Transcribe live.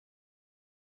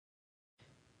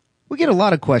We get a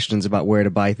lot of questions about where to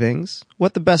buy things,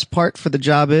 what the best part for the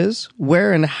job is,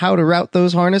 where and how to route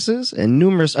those harnesses, and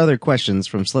numerous other questions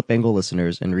from slip angle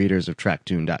listeners and readers of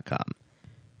TrackTune.com.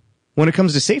 When it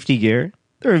comes to safety gear,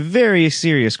 there are very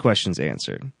serious questions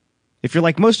answered. If you're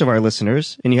like most of our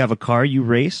listeners, and you have a car you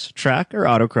race, track, or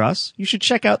autocross, you should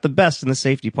check out the best in the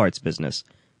safety parts business,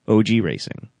 OG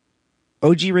Racing.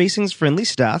 OG Racing's friendly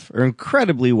staff are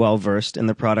incredibly well-versed in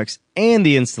the products and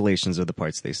the installations of the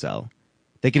parts they sell.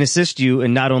 They can assist you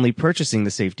in not only purchasing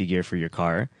the safety gear for your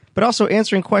car, but also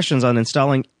answering questions on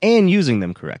installing and using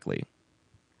them correctly.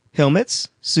 Helmets,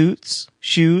 suits,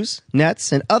 shoes,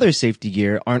 nets, and other safety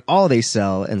gear aren't all they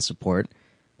sell and support.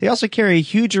 They also carry a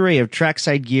huge array of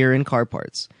trackside gear and car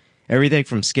parts. Everything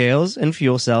from scales and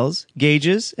fuel cells,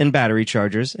 gauges and battery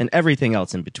chargers, and everything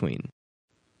else in between.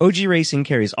 OG Racing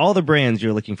carries all the brands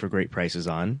you're looking for great prices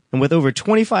on, and with over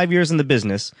 25 years in the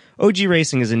business, OG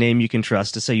Racing is a name you can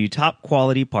trust to sell you top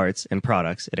quality parts and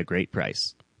products at a great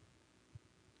price.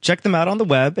 Check them out on the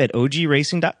web at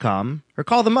ogracing.com or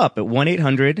call them up at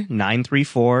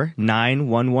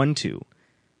 1-800-934-9112.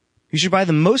 You should buy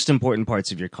the most important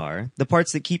parts of your car, the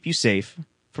parts that keep you safe,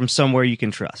 from somewhere you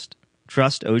can trust.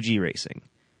 Trust OG Racing.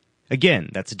 Again,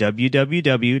 that's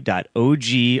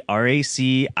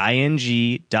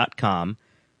www.ogracing.com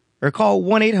or call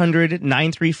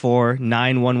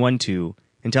 1-800-934-9112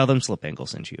 and tell them Slip Angle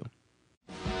sent you.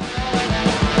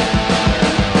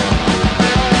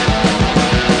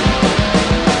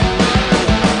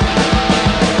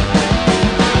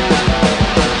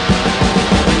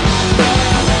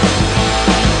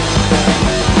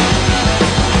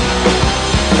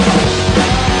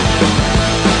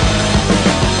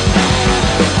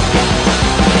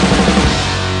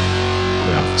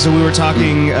 So we were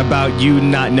talking about you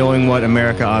not knowing what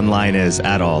America Online is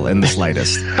at all, in the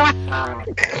slightest.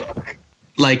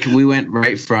 Like, we went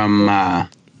right from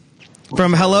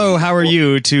hello, how are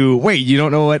you, to, wait, you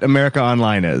don't know what America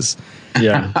Online is.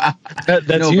 Yeah.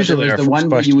 That's usually our the one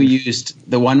we used.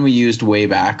 The one we used way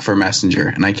back for Messenger,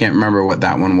 and I can't remember what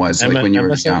that one was. Like when you were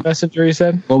MSN Messenger, you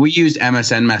said? Well, we used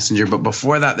MSN Messenger, but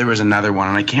before that there was another one,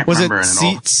 and I can't remember it at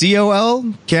all.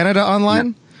 COL? Canada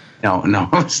Online? No,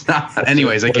 it's not.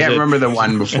 Anyways, I can't remember the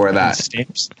one before that.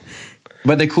 Stamps.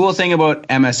 But the cool thing about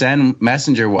MSN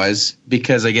Messenger was,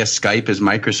 because I guess Skype is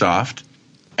Microsoft,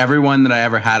 everyone that I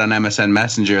ever had on MSN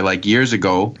Messenger like years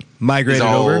ago migrated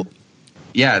over.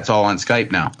 Yeah, it's all on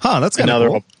Skype now. Huh, that's kind of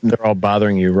cool. They're all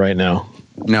bothering you right now.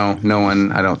 No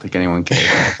one. I don't think anyone cares.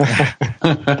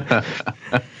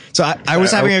 So I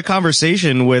was having a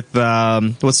conversation with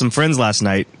some friends last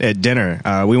night at dinner.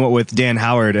 We went with Dan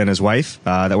Howard and his wife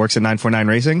that works at 949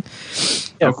 Racing.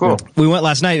 Oh, cool. We went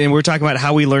last night and we were talking about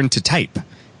how we learned to type.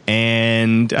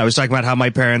 And I was talking about how my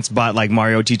parents bought like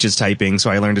Mario Teaches Typing, so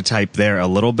I learned to type there a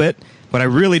little bit. But I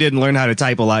really didn't learn how to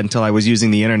type a lot until I was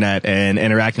using the internet and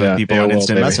interacting with people on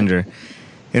Instant Messenger.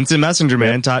 Instant Messenger,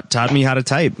 man, taught me how to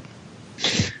type.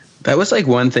 That was like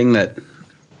one thing that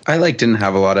I didn't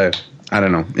have a lot of. I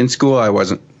don't know. In school, I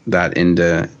wasn't that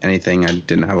into anything. I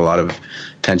didn't have a lot of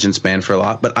attention span for a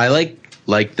lot. But I like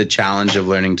the challenge of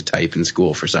learning to type in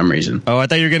school for some reason. Oh, I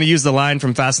thought you were going to use the line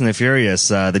from Fast and the Furious,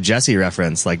 the Jesse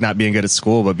reference, like not being good at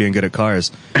school, but being good at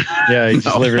cars. Yeah, you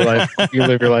just live your life. You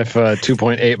live your life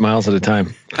 2.8 miles at a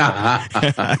time. No,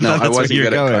 I wasn't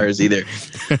good at cars either.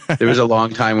 There was a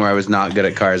long time where I was not good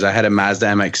at cars. I had a Mazda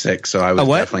MX-6, so I was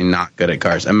definitely not good at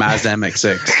cars. A Mazda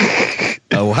MX-6.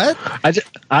 A what?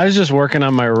 I was just working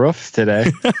on my roof today.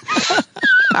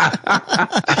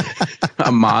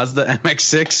 A Mazda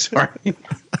MX-6, sorry.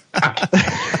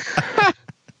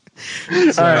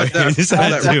 All right.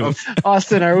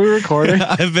 Austin, are we recording?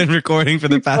 I've been recording for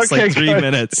the past 3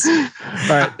 minutes. All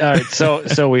right.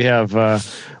 So we have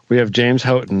James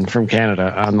Houghton from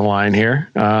Canada on the line here.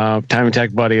 Time and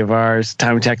Tech buddy of ours,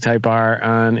 Time and Tech Type R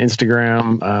on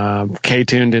Instagram.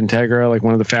 K-tuned Integra, like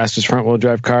one of the fastest front wheel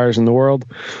drive cars in the world.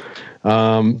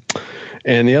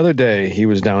 And the other day, he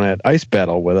was down at Ice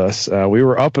Battle with us. We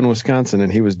were up in Wisconsin,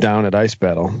 and he was down at Ice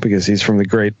Battle because he's from the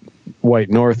great white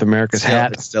North, America's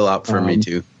hat. It's still up for me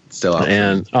too. It's still up.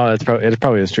 And it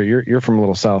probably is true. You're from a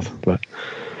little south, but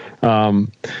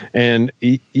and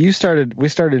we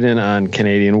started in on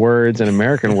Canadian words and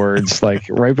American words like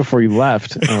right before you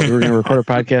left. We were going to record a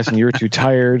podcast, and you were too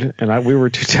tired, and we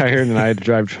were too tired, and I had to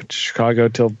drive to Chicago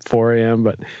till 4 a.m.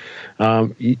 But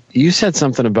you said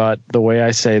something about the way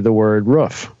I say the word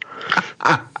roof.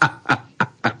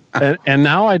 and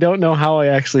now I don't know how I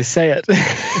actually say it.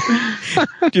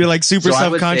 You're like super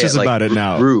self-conscious about it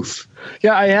now. Roof.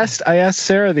 Yeah, I asked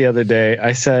Sarah the other day.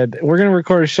 I said, we're going to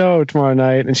record a show tomorrow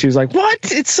night. And she was like,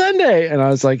 what? It's Sunday. And I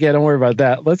was like, yeah, don't worry about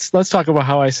that. Let's talk about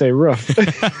how I say roof.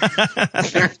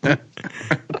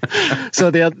 So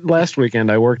the last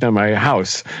weekend I worked on my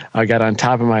house. I got on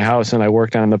top of my house and I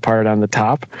worked on the part on the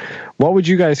top. What would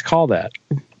you guys call that?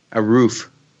 A roof.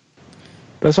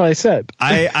 That's what I said.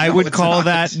 I would call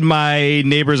that my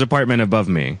neighbor's apartment above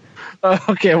me.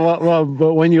 Okay, well,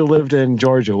 but when you lived in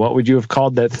Georgia, what would you have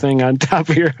called that thing on top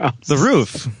of your house? The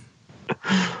roof.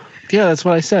 Yeah, that's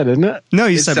what I said, isn't it? No,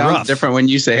 you It said sounds rough. different when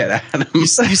you say it, Adam. You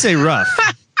say rough.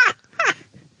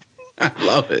 I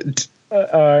love it. All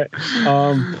right.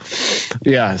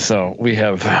 Yeah, so we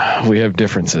have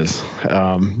differences.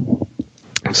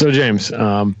 So James,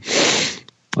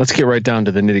 let's get right down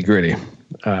to the nitty gritty.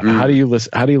 How do you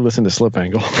listen to Slip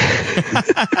Angle?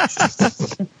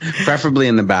 Preferably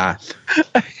in the bath.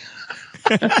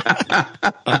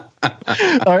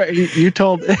 All right, you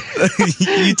told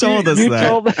You told us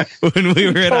that when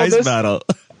we were at Ice us. Battle.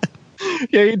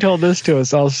 Yeah, you told this to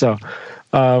us also.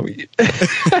 I'm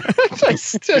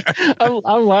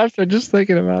laughing just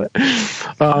thinking about it.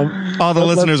 All the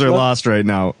listeners are lost right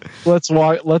now. Let's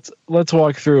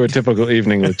walk through a typical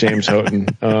evening with James Houghton.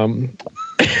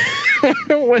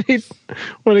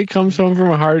 When he comes home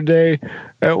from a hard day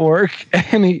at work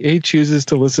and he chooses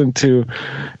to listen to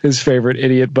his favorite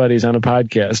idiot buddies on a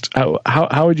podcast,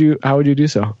 how would you do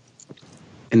so?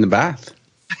 In the bath.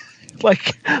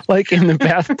 Like in the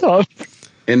bathtub.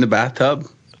 In the bathtub.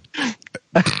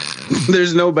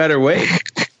 There's no better way.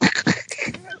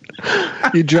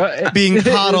 Being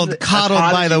coddled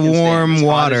by the warm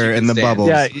water and the bubbles.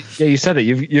 Yeah, you said it.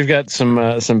 You've got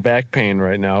some back pain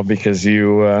right now because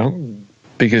you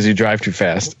drive too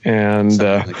fast, and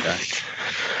Something like that.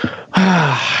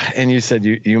 and you said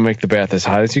you make the bath as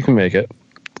hot as you can make it,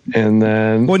 and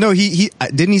then Well, no, he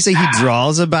didn't he say he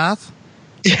draws a bath?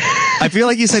 I feel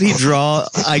like he said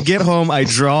I get home, I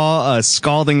draw a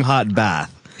scalding hot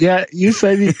bath. yeah, you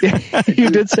said you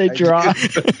did say draw.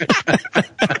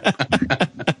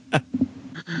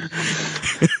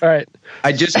 All right.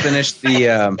 I just finished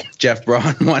the Jeff Braun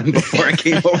one before I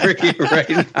came over here right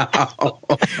now.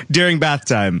 During bath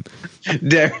time.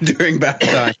 During bath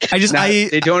time.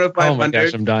 Daytona 500 Oh my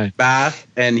gosh, I'm dying. bath,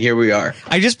 and here we are.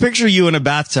 I just picture you in a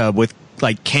bathtub with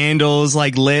like candles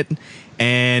like lit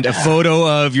and a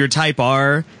photo of your Type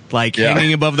R like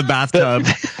hanging above the bathtub,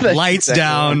 lights Exactly what I'm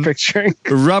down, picturing.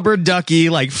 rubber ducky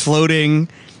like floating,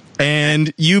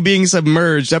 and you being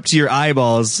submerged up to your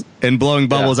eyeballs and blowing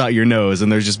bubbles out your nose, and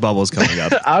the's just bubbles coming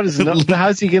up. How's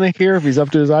he going to hear if he's up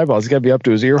to his eyeballs? He's got to be up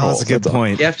to his ear hole. That's a good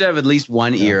point. You have to have at least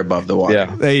one ear above the water.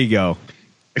 Yeah. There you go.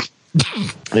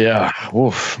 Yeah.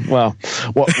 Oof. Well,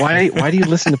 why do you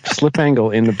listen to Slip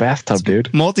Angle in the bathtub, dude?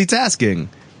 Multitasking.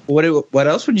 What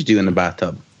else would you do in the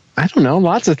bathtub? I don't know.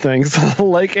 Lots of things.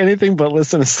 Like anything but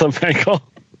listen to Slip Angle.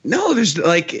 No, there's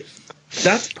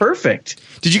that's perfect.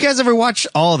 Did you guys ever watch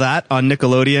all that on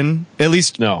Nickelodeon? At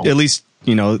least, No. At least,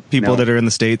 people that are in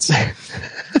the States.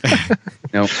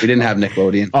 No, we didn't have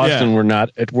Nickelodeon. Austin, Yeah.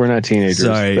 we're not teenagers.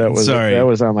 Sorry. That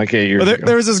was on like 8 years Well, ago.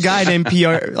 there was this guy named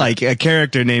Pierre, like a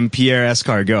character named Pierre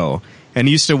Escargot, and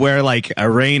he used to wear like a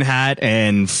rain hat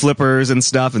and flippers and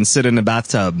stuff and sit in a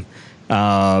bathtub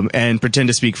and pretend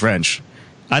to speak French.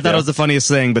 I thought it was the funniest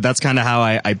thing, but that's kind of how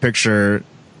I picture.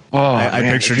 I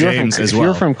picture James as well. If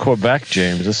you're from Quebec,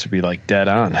 James, this would be like dead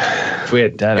on. If we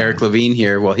had Dead Eric on. Levine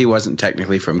here, well, he wasn't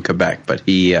technically from Quebec, but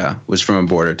he was from a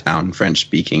border town, French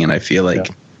speaking, and I feel like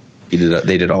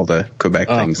they did all the Quebec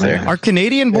things man. there. Are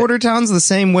Canadian border towns the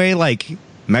same way like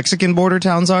Mexican border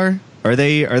towns are? Are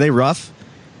they rough?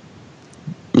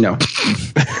 No,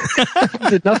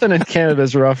 Nothing in Canada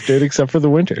is rough, dude, except for the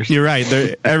winters. You're right.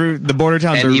 The border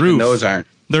towns and are even roof. those aren't.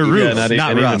 They're roof, not and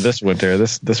rough. even this winter.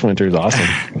 This winter is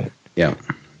awesome. Yeah,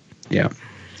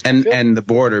 and the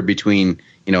border between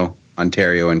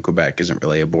Ontario and Quebec isn't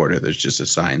really a border. There's just a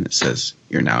sign that says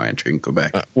you're now entering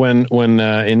Quebec. When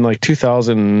in like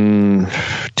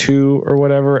 2002 or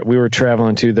whatever, we were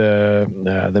traveling to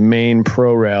the Maine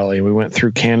Pro Rally. We went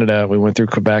through Canada, we went through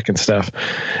Quebec and stuff,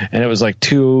 and it was like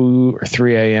 2 or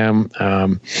 3 a.m.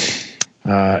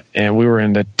 And we were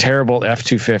in the terrible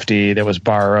F-250 that was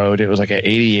borrowed. It was like an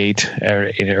 88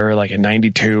 or like a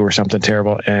 92 or something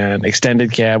terrible, and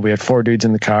extended cab. We had 4 dudes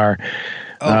in the car.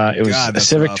 It was God, a that's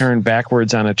Civic rough. turned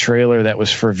backwards on a trailer that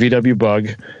was for VW Bug.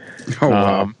 Oh,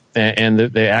 wow. And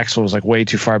the axle was like way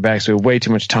too far back, so we had way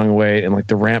too much tongue weight, and like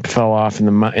the ramp fell off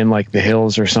in like the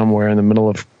hills or somewhere in the middle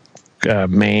of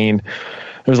Maine.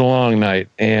 It was a long night,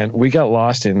 and we got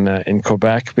lost in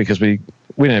Quebec because we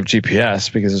didn't have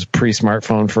GPS because it was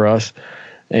pre-smartphone for us.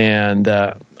 And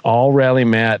all rally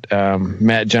Matt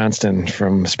Johnston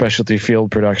from Specialty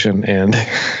Field Production, and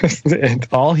and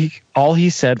all he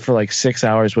said for like 6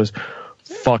 hours was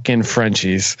fucking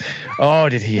Frenchies. Oh,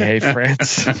 did he hate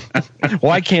France?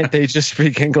 Why can't they just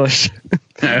speak English?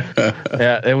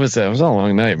 Yeah, it was a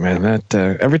long night, man. That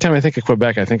every time I think of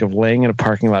Quebec, I think of laying in a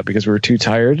parking lot because we were too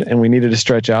tired and we needed to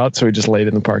stretch out, so we just laid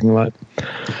in the parking lot.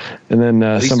 And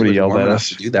then somebody yelled at us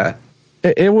to do that.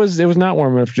 It was not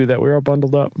warm enough to do that. We were all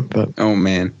bundled up. But oh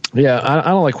man, yeah, I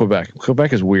don't like Quebec.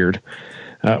 Quebec is weird.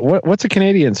 What's a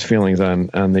Canadian's feelings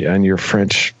on your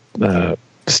French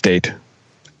state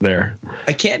there?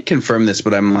 I can't confirm this,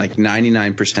 but I'm like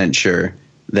 99% sure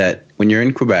that when you're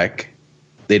in Quebec,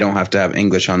 they don't have to have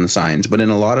English on the signs. But in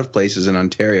a lot of places in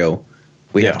Ontario,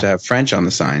 we have to have French on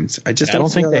the signs. I don't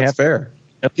think they have fair.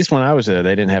 At least when I was there,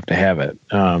 they didn't have to have it.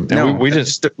 No, we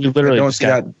literally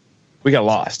got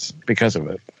lost because of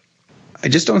it. I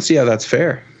just don't see how that's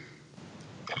fair.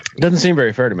 It doesn't seem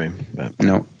very fair to me. But.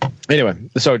 No. Anyway,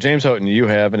 so James Houghton, you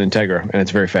have an Integra, and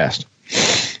it's very fast.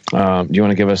 Do you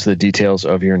want to give us the details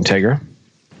of your Integra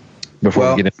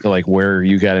before we get into like where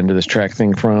you got into this track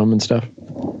thing from and stuff?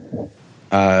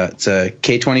 It's a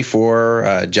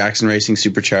K24 Jackson Racing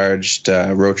supercharged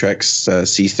Rotrex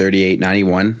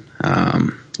C3891.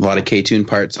 A lot of K-tune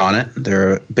parts on it.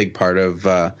 They're a big part of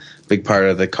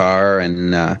the car,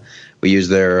 and we use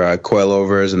their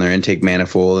coilovers and their intake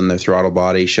manifold and their throttle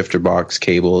body, shifter box,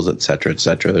 cables, etc.,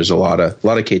 etc. There's a lot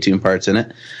of K-tune parts in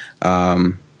it.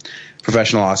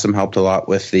 Professional Awesome helped a lot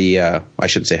with the. I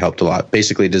shouldn't say helped a lot.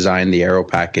 Basically, designed the aero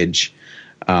package.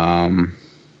 I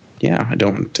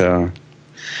don't.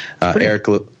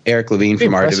 Eric Levine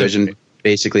from our division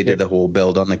basically did the whole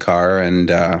build on the car, and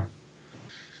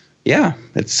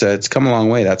it's come a long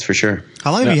way, that's for sure.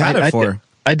 How long have you had it for?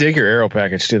 I dig your aero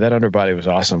package too. That underbody was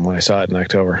awesome when I saw it in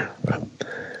October.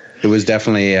 It was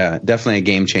definitely a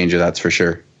game changer, that's for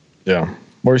sure. Yeah. What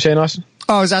were you saying, Austin?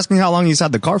 Oh, I was asking how long you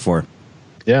had the car for.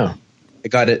 Yeah. I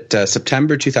got it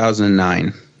September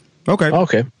 2009.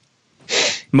 Okay.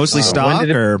 Mostly stock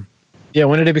or? Yeah,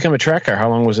 when did it become a track car? How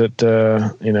long was it,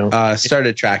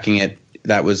 started tracking it.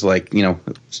 That was like,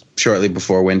 shortly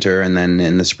before winter, and then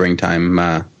in the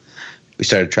springtime, we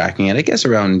started tracking it, I guess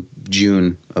around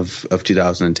June of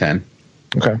 2010.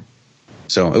 Okay.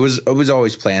 So it was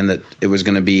always planned that it was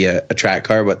going to be a track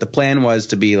car, but the plan was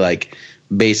to be like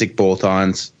basic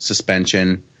bolt-ons,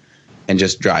 suspension, and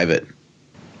just drive it.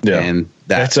 Yeah. And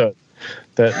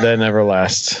that never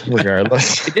lasts,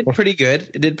 regardless. It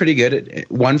did pretty good.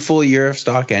 One full year of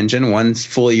stock engine, one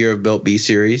full year of built B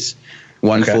series,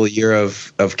 one full year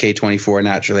of K24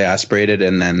 naturally aspirated,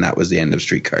 and then that was the end of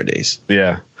streetcar days.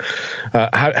 Yeah.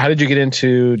 How did you get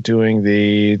into doing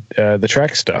the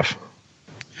track stuff?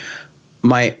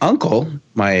 My uncle,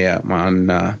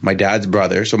 my dad's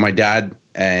brother. So my dad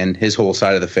and his whole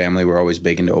side of the family were always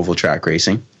big into oval track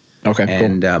racing. Okay,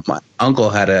 and my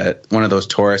uncle had one of those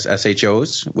Taurus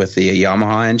SHOs with the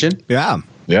Yamaha engine. Yeah.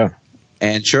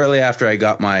 And shortly after I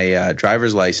got my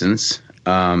driver's license,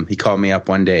 he called me up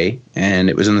one day,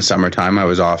 and it was in the summertime. I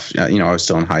was off, I was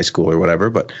still in high school or whatever,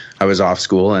 but I was off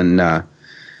school, and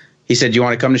he said, "Do you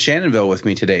want to come to Shannonville with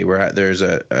me today? There's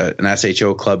an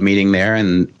SHO club meeting there,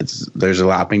 and there's a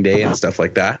lapping day and stuff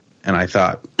like that." And I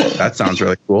thought, that sounds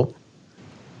really cool.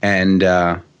 And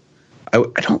I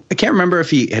can't remember if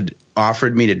he had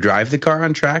offered me to drive the car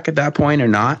on track at that point or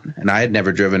not. And I had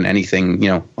never driven anything,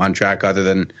 on track other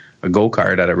than a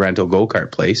go-kart at a rental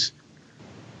go-kart place.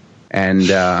 And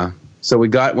so we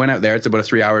went out there. It's about a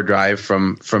 3-hour drive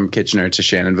from Kitchener to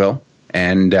Shannonville.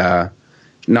 And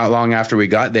not long after we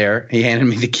got there, he handed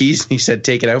me the keys and he said,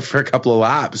 "Take it out for a couple of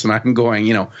laps." And I'm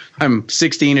going, I'm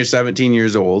 16 or 17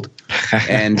 years old.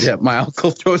 And my uncle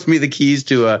throws me the keys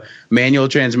to a manual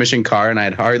transmission car, and I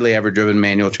had hardly ever driven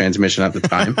manual transmission at the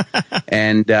time.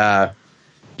 And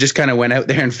just kind of went out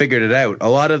there and figured it out. A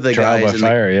lot of the Trial guys by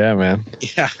fire, yeah, man.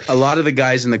 Yeah, a lot of the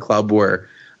guys in the club were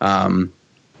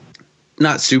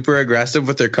not super aggressive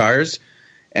with their cars.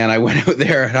 And I went out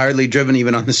there, had hardly driven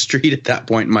even on the street at that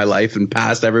point in my life, and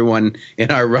passed everyone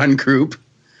in our run group,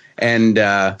 and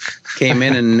came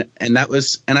in, and I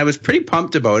was pretty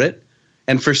pumped about it.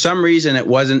 And for some reason, it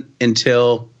wasn't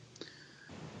until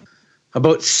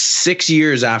about 6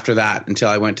 years after that until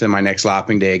I went to my next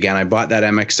lapping day again. I bought that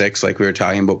MX-6 like we were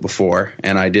talking about before,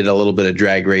 and I did a little bit of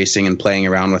drag racing and playing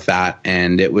around with that,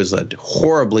 and it was a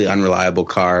horribly unreliable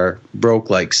car. Broke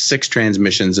like 6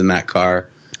 transmissions in that car.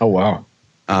 Oh, wow.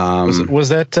 Was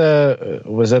that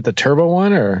the turbo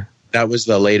one, or that was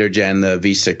the later gen, the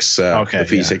V6?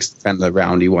 The V6, kind of the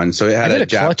roundy one. So it had a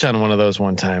clutch on one of those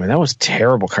one time, and that was a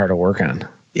terrible car to work on.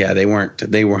 Yeah, they weren't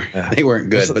good.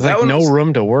 There's But like that one no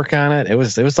room to work on it. It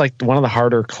was like one of the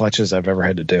harder clutches I've ever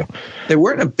had to do. They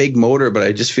weren't a big motor, but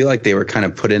I just feel like they were kind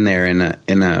of put in there in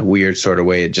a weird sort of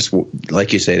way. It just,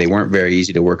 like you say, they weren't very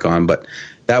easy to work on. But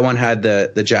that one had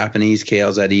the Japanese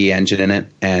KLZE engine in it,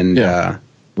 and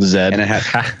Zed, and it had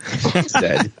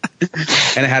Zed,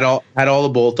 and it had all the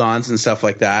bolt-ons and stuff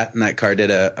like that. And that car did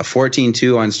a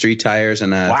 14.2 on street tires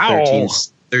and a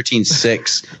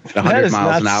 13.6 at 100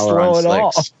 miles an hour on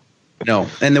slicks. No,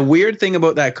 and the weird thing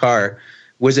about that car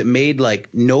was it made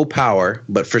like no power,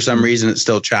 but for some reason it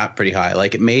still trapped pretty high.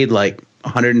 Like it made like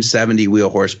 170 wheel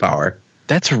horsepower.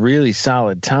 That's a really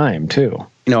solid time too.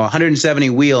 170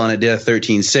 wheel, and it did a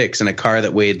 13.6 in a car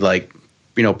that weighed like,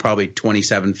 probably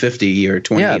 2,750 or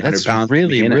 2,800 pounds.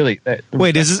 Really.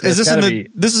 Wait, this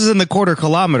is in the quarter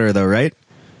kilometer though, right?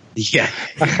 Yeah.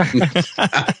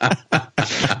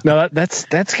 No,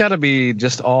 that's got to be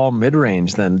just all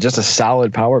mid-range then, just a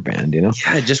solid power band, Yeah,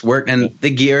 it just worked. And the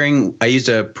gearing, I used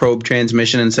a probe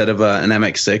transmission instead of an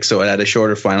MX-6, so it had a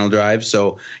shorter final drive.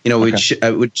 So, I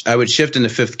would shift into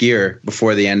fifth gear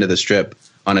before the end of the strip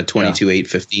on a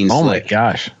 22.815 Oh slick. my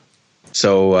gosh.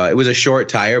 So it was a short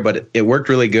tire, but it worked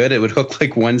really good. It would hook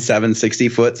like 1.760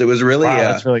 foots. It was really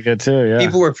that's really good too. Yeah,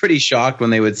 people were pretty shocked when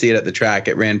they would see it at the track.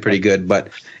 It ran pretty good, but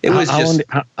it was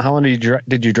how long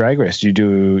did you drag race? Did you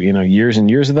do years and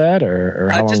years of that, or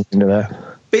how long into that?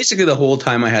 Basically, the whole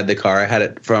time I had the car, I had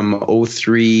it from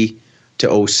 03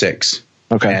 to 06.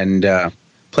 Okay, and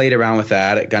played around with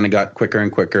that. It kind of got quicker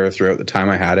and quicker throughout the time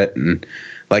I had it, and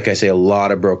like I say, a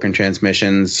lot of broken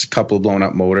transmissions, a couple of blown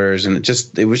up motors, and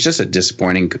it was just a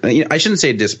disappointing. I shouldn't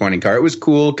say a disappointing car. It was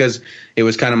cool because it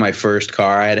was kind of my first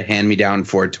car. I had a hand-me-down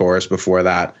Ford Taurus before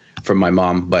that from my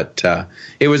mom, but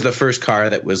it was the first car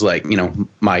that was like,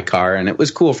 my car, and it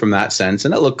was cool from that sense,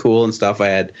 and it looked cool and stuff. I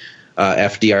had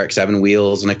FDRX7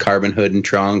 wheels and a carbon hood and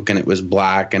trunk, and it was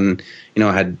black, and it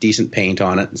had decent paint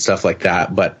on it and stuff like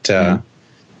that. But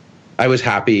I was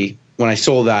happy when I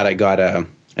sold that. I got a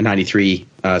 93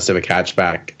 Civic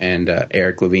hatchback, and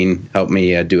Eric Levine helped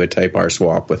me do a Type R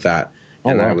swap with that,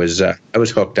 and wow. I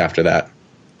was hooked after that.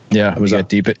 Yeah, it was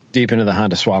deep into the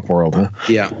Honda swap world, huh?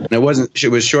 Yeah, and it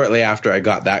was shortly after I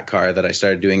got that car that I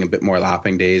started doing a bit more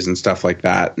lapping days and stuff like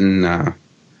that, and I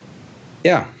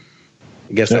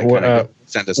guess that kind of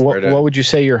sent us. What would you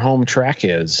say your home track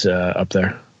is up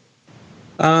there?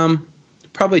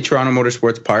 Probably Toronto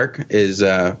Motorsports Park is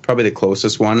probably the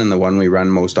closest one, and the one we run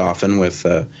most often with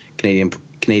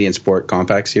Canadian Sport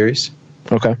Compact Series.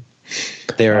 Okay,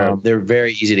 they're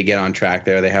very easy to get on track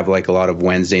there. They have like a lot of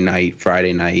Wednesday night,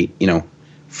 Friday night,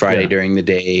 Friday during the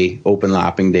day, open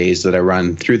lapping days that I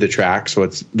run through the track, so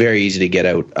it's very easy to get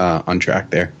out on track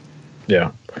there.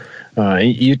 Yeah,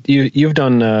 you've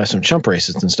done some chump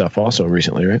races and stuff also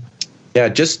recently, right?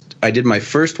 Yeah, I did my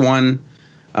first one.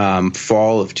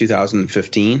 Fall of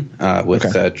 2015 with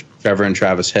Trevor and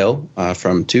Travis Hill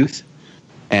from Tooth,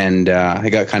 and I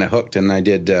got kind of hooked, and I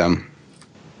did I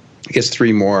guess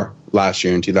 3 more last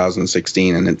year in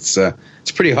 2016, and it's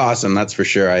pretty awesome, that's for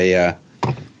sure.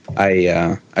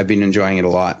 I've been enjoying it a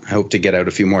lot. I hope to get out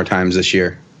a few more times this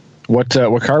year. What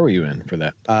car were you in for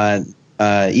that?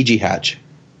 EG hatch.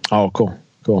 Oh, cool.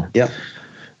 Yep.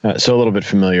 So a little bit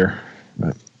familiar.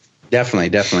 But.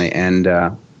 Definitely,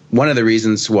 and one of the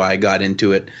reasons why I got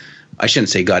into it, I shouldn't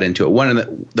say got into it. One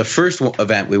of the first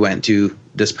event we went to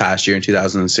this past year in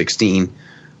 2016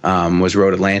 was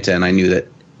Road Atlanta, and I knew that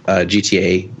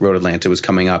GTA Road Atlanta was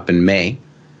coming up in May,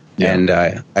 and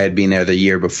I had been there the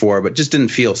year before, but just didn't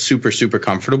feel super, super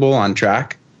comfortable on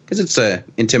track because it's a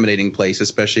intimidating place,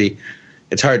 especially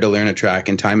it's hard to learn a track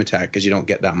in time attack because you don't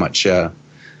get that much. You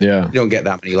don't get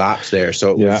that many laps there.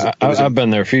 So I've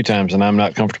been there a few times, and I'm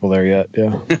not comfortable there yet.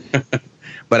 Yeah.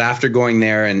 But after going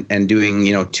there and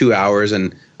doing 2 hours,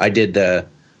 and I did the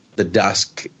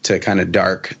dusk to kind of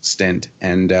dark stint,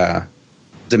 and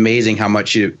it's amazing how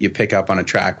much you pick up on a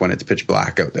track when it's pitch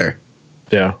black out there.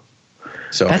 Yeah,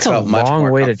 so that's a long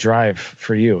way to drive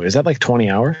for you. Is that like 20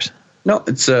 hours? No,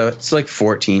 it's like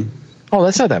 14. Oh,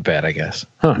 that's not that bad, I guess.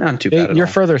 Huh. Not too bad. You're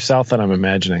further south than I'm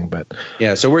imagining, but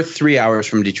yeah. So we're 3 hours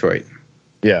from Detroit.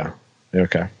 Yeah.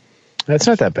 Okay. That's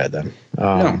not that bad then.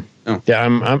 No. Yeah,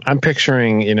 I'm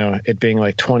picturing it being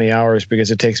like 20 hours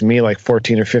because it takes me like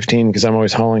 14 or 15 because I'm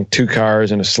always hauling 2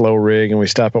 cars and a slow rig, and we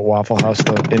stop at Waffle House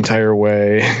the entire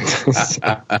way.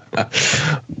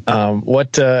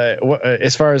 What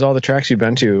as far as all the tracks you've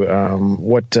been to,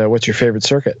 what's your favorite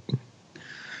circuit?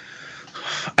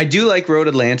 I do like Road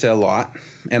Atlanta a lot,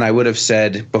 and I would have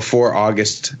said before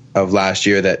August of last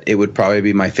year that it would probably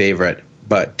be my favorite.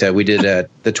 But we did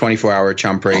the 24-hour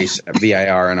chump race at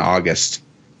VIR in August.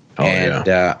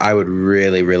 I would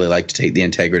really, really like to take the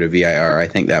Integra to VIR. I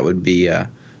think that would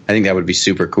be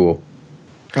super cool.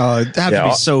 Oh, it'd have to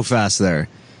be so fast there.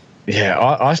 Yeah,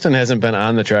 Austin hasn't been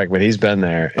on the track, but he's been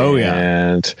there. Oh, yeah.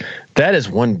 And that is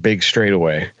one big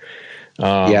straightaway.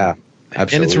 Yeah,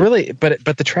 absolutely. And it's really,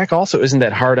 but the track also isn't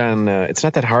that hard on, it's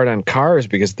not that hard on cars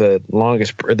because the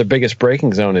biggest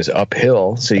braking zone is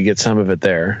uphill, so you get some of it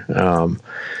there.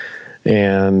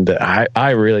 And I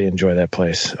really enjoy that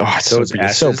place. Oh,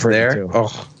 it's so pretty there. Too.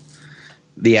 Oh,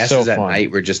 the S's at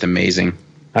night were just amazing.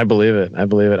 I believe it.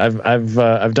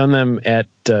 I've done them at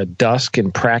dusk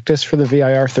in practice for the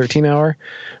VIR 13 hour,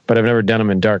 but I've never done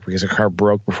them in dark because the car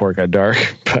broke before it got dark.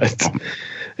 But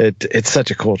it's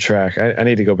such a cool track. I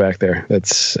need to go back there.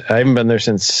 I haven't been there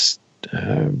since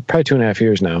probably 2.5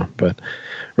 years now, but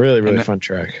really fun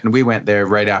track. And we went there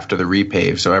right after the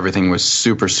repave, so everything was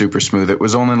super, super smooth. It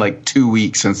was only like 2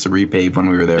 weeks since the repave when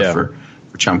we were there for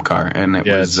Chump Car, and it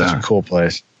was it's such a cool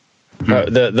place.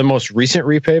 The most recent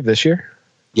repave this year.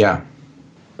 Yeah.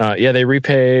 They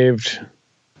repaved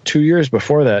 2 years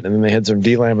before that, and then they had some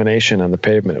delamination on the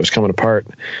pavement. It was coming apart.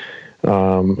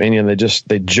 And they just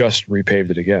repaved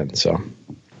it again. So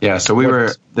yeah, so we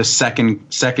were the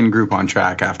second group on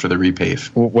track after the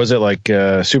repave. Was it like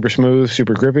super smooth,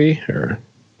 super grippy, or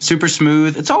super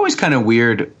smooth? It's always kind of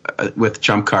weird with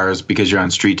Chump cars because you're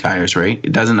on street tires, right?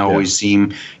 It doesn't always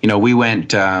seem. We went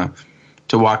to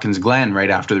Watkins Glen right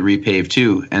after the repave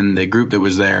too, and the group that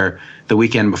was there the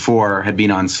weekend before had been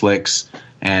on slicks,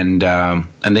 and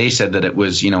they said that it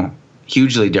was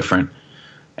hugely different.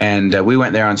 And we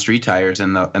went there on street tires,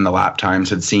 and the lap times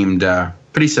had seemed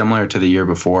pretty similar to the year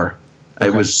before. Okay.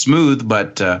 It was smooth,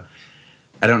 but I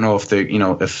don't know if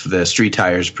the street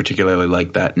tires particularly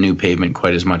like that new pavement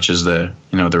quite as much as the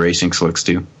racing slicks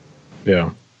do.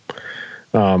 Yeah.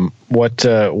 What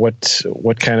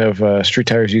kind of street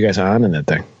tires are you guys on in that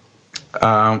thing?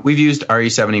 We've used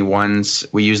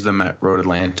RE71s. We used them at Road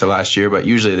Atlanta last year, but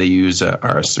usually they use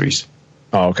RS3s.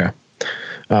 Oh, okay.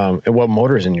 And what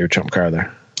motor is in your Chump car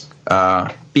there?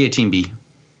 B18B.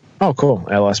 Oh, cool.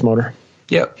 LS motor.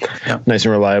 Yep. Nice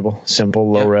and reliable,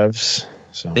 simple, low revs.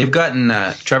 So they've gotten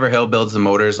Trevor Hill builds the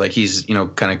motors, like he's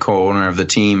kind of co-owner of the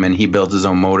team, and he builds his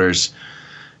own motors,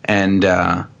 and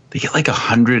they get like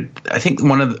 100. I think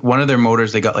one of their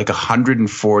motors they got like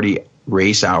 140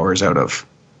 race hours out of.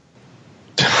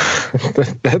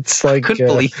 That's like I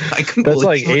couldn't that's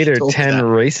like 8 or 10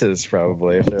 races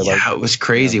probably. If they're it was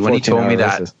crazy when he told me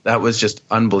that. That was just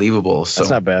unbelievable. So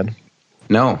that's not bad.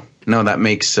 No, that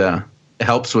makes it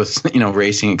helps with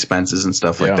racing expenses and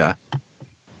stuff like that.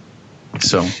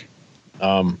 So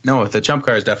no, the Chump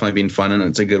car has definitely been fun, and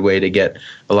it's a good way to get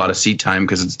a lot of seat time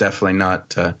because it's definitely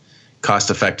not cost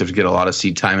effective to get a lot of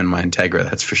seat time in my Integra.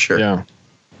 That's for sure. Yeah.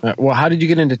 Well, how did you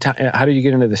get into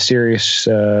the serious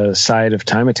side of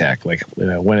Time Attack? Like,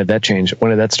 when did that change? When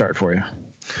did that start for you?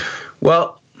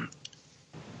 Well,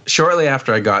 shortly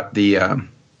after I got the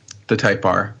Type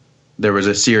R, there was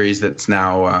a series that's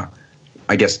now,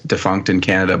 I guess, defunct in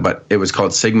Canada, but it was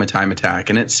called Sigma Time Attack,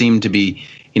 and it seemed to be,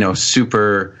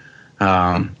 super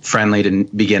friendly to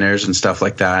beginners and stuff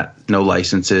like that. No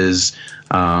licenses.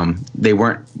 They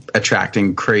weren't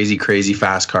attracting crazy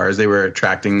fast cars. They were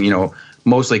attracting,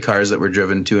 mostly cars that were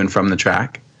driven to and from the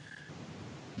track.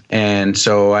 And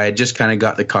so I had just kind of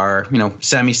got the car,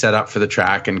 semi set up for the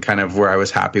track and kind of where I was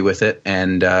happy with it.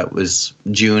 And it was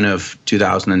June of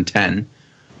 2010.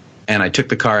 And I took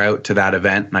the car out to that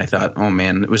event, and I thought, oh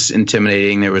man, it was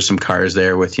intimidating. There was some cars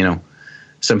there with,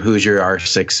 some Hoosier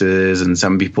R6s, and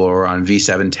some people were on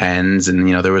V710s.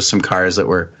 And, there was some cars that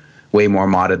were way more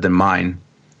modded than mine.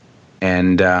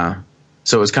 And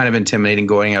so it was kind of intimidating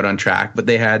going out on track. But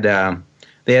they had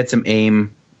some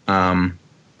AIM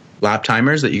lap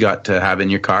timers that you got to have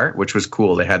in your car, which was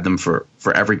cool. They had them for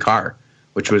every car,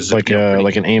 which was like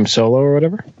like an AIM Solo or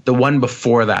whatever. The one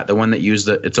before that, the one that used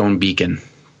its own beacon.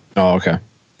 Oh, okay.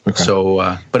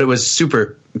 So, but it was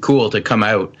super cool to come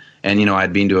out, and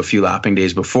I'd been to a few lapping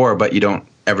days before, but you don't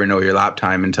ever know your lap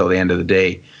time until the end of the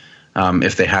day.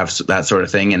 If they have that sort of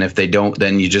thing, and if they don't,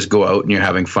 then you just go out and you're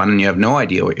having fun, and you have no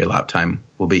idea what your lap time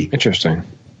will be. Interesting.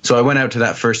 So I went out to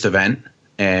that first event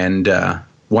and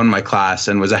won my class,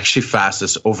 and was actually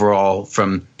fastest overall.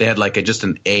 They had like just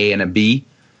an A and a B,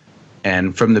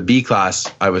 and from the B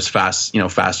class I was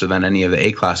faster than any of the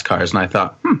A class cars, and I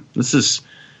thought, this is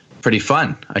pretty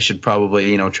fun. I should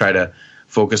probably try to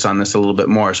focus on this a little bit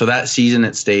more. So that season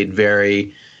it stayed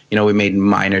very, we made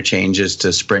minor changes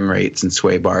to spring rates and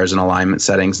sway bars and alignment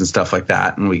settings and stuff like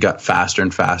that, and we got faster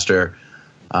and faster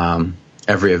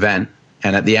every event.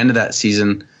 And at the end of that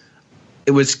season,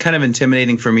 it was kind of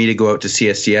intimidating for me to go out to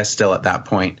CSCS still at that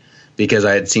point, because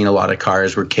I had seen a lot of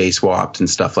cars were K-swapped and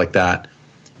stuff like that.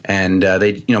 And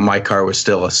my car was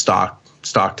still a stock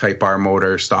Type R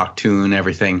motor, stock tune,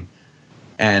 everything.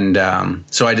 And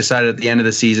so I decided at the end of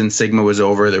the season, Sigma was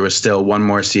over. There was still one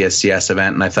more CSCS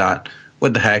event, and I thought,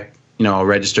 what the heck? I'll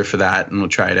register for that, and we'll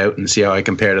try it out and see how I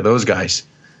compare to those guys.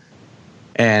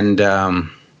 And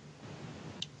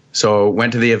so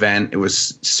went to the event. It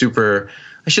was super,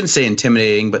 I shouldn't say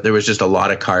intimidating, but there was just a lot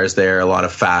of cars there, a lot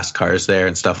of fast cars there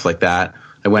and stuff like that.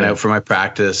 I went out for my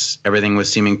practice. Everything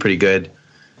was seeming pretty good.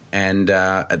 And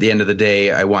at the end of the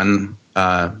day, I won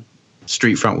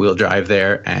street front wheel drive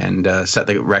there and set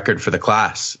the record for the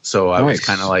class. So I was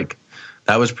kind of like,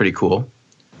 that was pretty cool.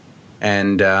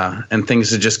 And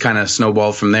things had just kind of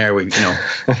snowballed from there.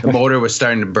 The motor was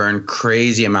starting to burn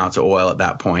crazy amounts of oil at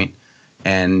that point.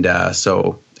 And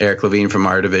so Eric Levine from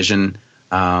our division,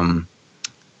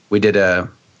 we did a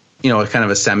kind of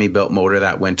a semi-built motor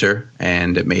that winter,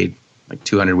 and it made like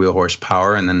 200 wheel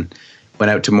horsepower, and then went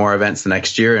out to more events the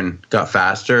next year and got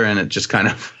faster, and it just kind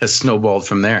of has snowballed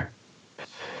from there.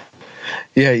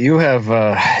 Yeah, you have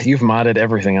you've modded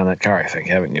everything on that car, I think,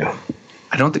 haven't you?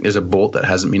 I don't think there's a bolt that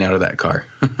hasn't been out of that car.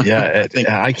 Yeah,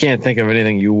 I can't think of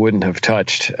anything you wouldn't have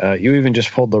touched. You even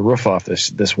just pulled the roof off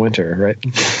this winter, right?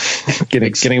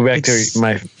 Getting back to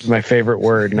my favorite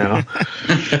word now,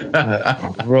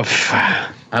 roof.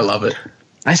 I love it.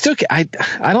 I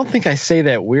don't think I say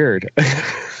that weird.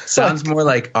 Sounds more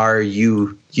like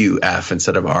RUUF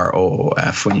instead of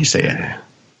ROOF when you say it.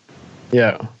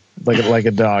 Yeah, like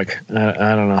a dog.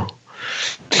 I don't know.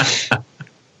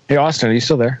 Hey, Austin, are you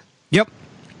still there? Yep.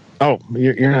 Oh,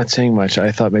 you're not saying much.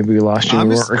 I thought maybe we lost you and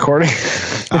we weren't recording.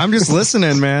 I'm just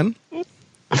listening, man.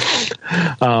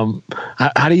 How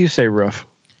do you say roof?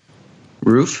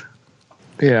 Roof?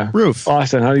 Yeah. Roof.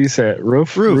 Austin, how do you say it?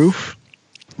 Roof? Roof.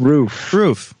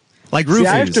 Like roofies. See,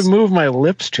 I have to move my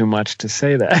lips too much to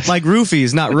say that. Like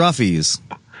roofies, not roughies.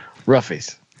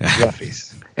 Roughies.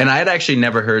 Roughies. And I had actually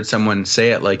never heard someone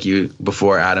say it like you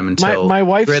before, Adam, until my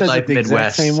wife Grid says Life it the Midwest.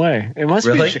 exact same way. It must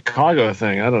be Really? a Chicago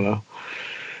thing. I don't know.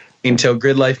 Until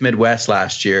Grid Life Midwest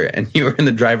last year, and you were in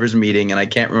the driver's meeting, and I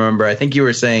can't remember. I think you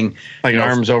were saying Like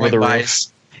arms over the roof.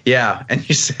 Yeah, and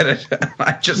you said it.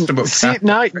 I just about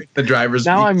the driver's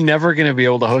now meeting. I'm never going to be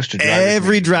able to host a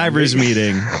driver's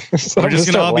meeting. We're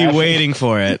just going to all be waiting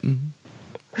for it.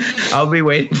 I'll be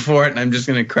waiting for it, and I'm just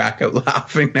going to crack out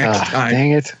laughing next time.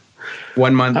 Dang it.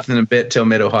 1 month and a bit till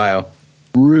Mid-Ohio.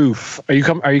 Roof. Are you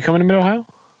coming to Mid-Ohio?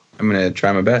 I'm going to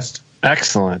try my best.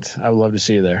 Excellent. I would love to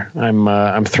see you there.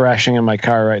 I'm thrashing in my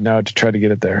car right now to try to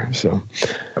get it there. So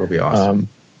that'll be awesome.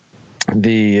 I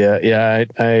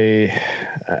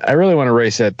really want to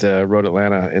race at Road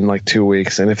Atlanta in like 2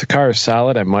 weeks, and if the car is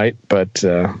solid, I might. But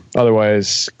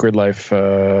otherwise, Grid Life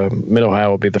Mid-Ohio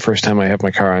will be the first time I have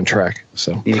my car on track.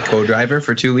 So need a co-driver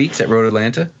for 2 weeks at Road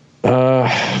Atlanta?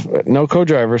 No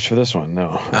co-drivers for this one.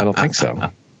 No, I don't think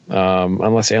so.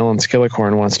 Unless Alan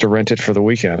Skillicorn wants to rent it for the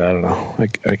weekend. I don't know.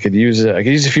 I could use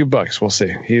a few bucks. We'll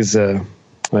see. He's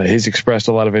expressed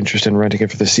a lot of interest in renting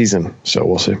it for the season, so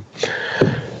we'll see.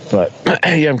 But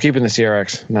yeah, I'm keeping the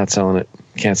CRX. Not selling it.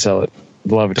 Can't sell it.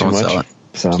 Love it too much. Sell it.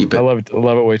 So keep it. I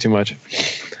love it way too much.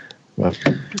 But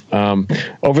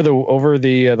over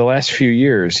the last few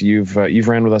years, you've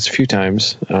ran with us a few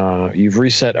times. You've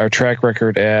reset our track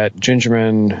record at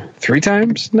Gingerman 3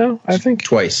 times now, I think.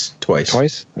 Twice.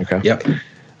 Okay. Yep.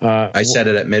 I set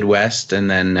it at Midwest,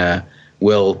 and then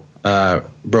Will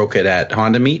broke it at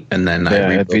Honda Meet, and then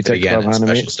I rebroke it again at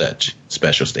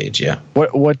Special Stage. Yeah.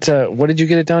 What did you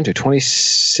get it down to?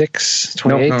 26,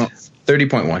 28? No,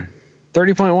 30.1.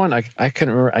 30.1. I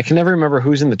couldn't remember. I can never remember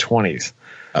who's in the 20s.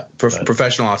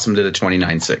 Professional Awesome did a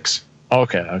 29.6.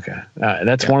 Okay.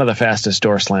 That's one of the fastest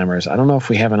door slammers. I don't know if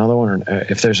we have another one, or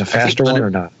if there's a faster one or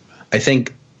not. I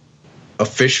think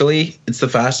officially it's the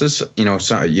fastest.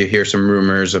 So you hear some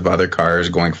rumors of other cars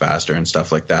going faster and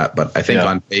stuff like that, but I think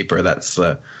on paper that's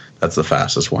the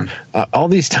fastest one. All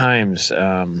these times,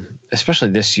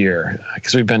 especially this year,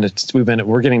 because we're going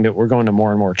to more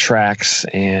and more tracks,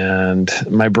 and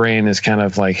my brain is kind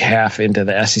of like half into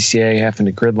the SCCA, half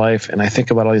into Grid Life, and I think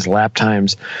about all these lap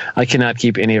times. I cannot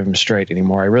keep any of them straight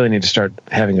anymore. I really need to start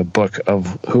having a book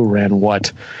of who ran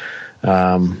what.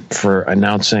 For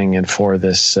announcing and for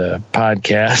this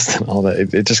podcast and all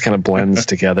that, it just kind of blends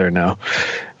together now.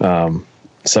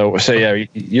 So yeah,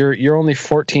 you're only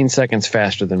 14 seconds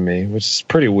faster than me, which is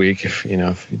pretty weak if you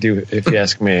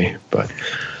ask me. But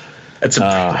it's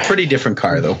a pretty different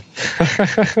car, though.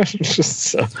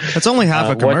 That's only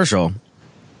half a commercial.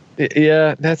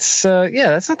 That's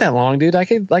not that long, dude. I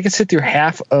could sit through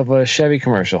half of a Chevy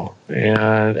commercial,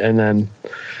 and then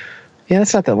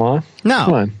that's not that long. No,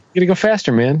 come on. gotta go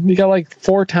faster, man. You got like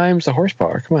 4 times the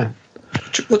horsepower. Come on.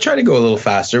 We'll try to go a little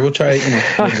faster. We'll try,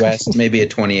 Midwest, maybe a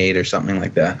 28 or something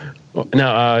like that.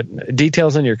 Now,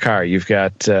 details on your car. You've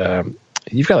got like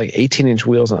 18-inch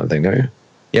wheels on the thing, don't you?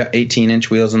 Yeah, 18-inch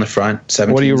wheels in the front.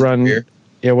 17. What do you run? Rear.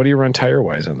 Yeah, what do you run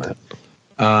tire-wise on that?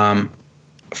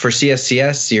 For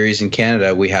CSCS series in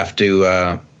Canada, we have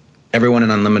to everyone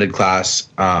in unlimited class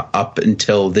up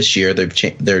until this year.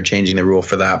 They're changing the rule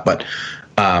for that, but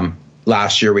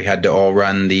last year we had to all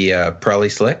run the Pirelli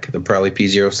slick, the Pirelli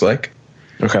P0 slick.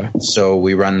 Okay. So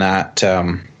we run that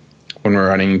when we're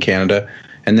running in Canada.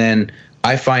 And then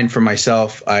I find for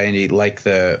myself, I like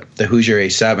the Hoosier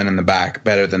A7 in the back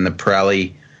better than the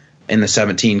Pirelli in the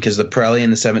 17, because the Pirelli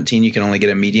in the 17, you can only get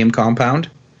a medium compound,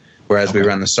 whereas we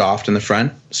run the soft in the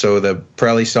front. So the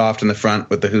Pirelli soft in the front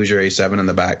with the Hoosier A7 in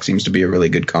the back seems to be a really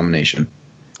good combination.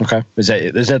 Okay. Is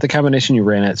that the combination you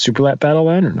ran at Superlap Battle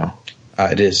then, or no?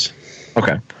 It is.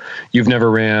 Okay. You've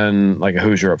never ran like a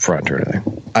Hoosier up front or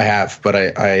anything? I have, but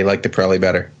I like the Pirelli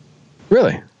better.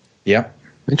 Really? Yep.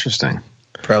 Interesting.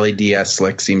 Pirelli DS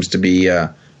slick seems to be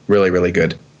really, really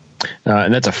good.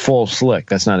 And that's a full slick.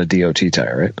 That's not a DOT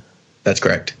tire, right? That's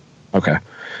correct. Okay.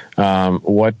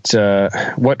 What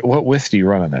width do you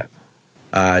run on that?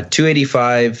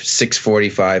 285,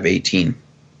 645, 18.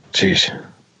 Jeez.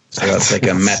 So that's like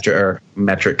a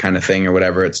metric kind of thing or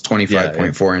whatever. It's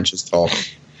 25.4 inches tall.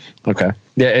 Okay.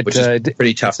 Yeah, which is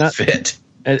pretty tough to fit.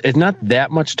 It's not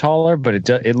that much taller, but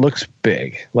it looks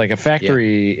big. Like a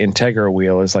factory Integra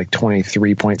wheel is like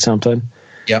 23 point something.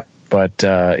 Yep. But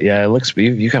it looks,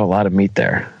 you got a lot of meat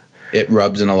there. It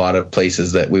rubs in a lot of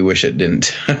places that we wish it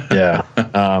didn't. Yeah.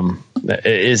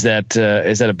 Is that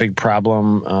a big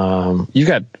problem? You've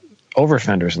got over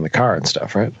fenders in the car and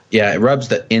stuff, right? Yeah, it rubs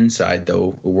the inside though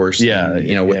worse. Yeah.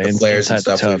 With the flares and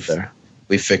stuff.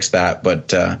 We fixed that,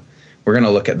 but we're going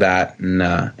to look at that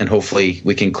and hopefully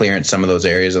we can clearance some of those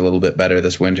areas a little bit better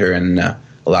this winter and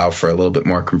allow for a little bit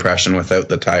more compression without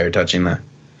the tire touching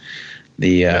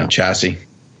the chassis.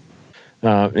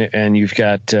 And you've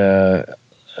got,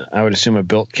 I would assume, a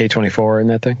built K24 in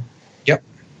that thing? Yep.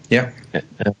 Yeah.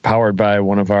 Powered by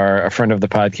a friend of the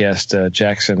dyno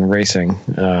Jackson Racing.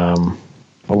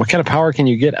 What kind of power can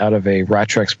you get out of a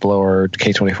Rotrex blower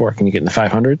K24? Can you get in the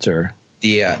 500s or?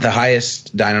 The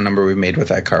highest dyno number we made with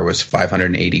that car was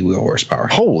 580 wheel horsepower.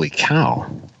 Holy cow!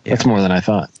 Yeah. That's more than I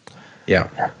thought.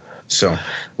 Yeah. So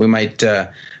we might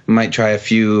try a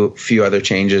few other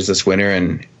changes this winter,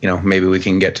 and maybe we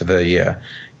can get to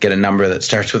get a number that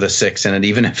starts with a 6 in it,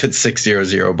 even if it's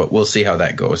 600. But we'll see how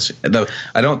that goes.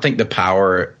 I don't think the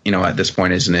power at this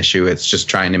point is an issue. It's just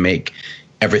trying to make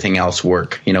everything else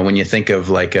work. When you think of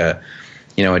like a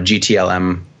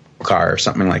GTLM car or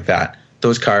something like that.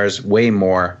 Those cars weigh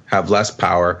more, have less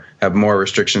power, have more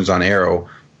restrictions on aero,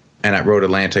 and at Road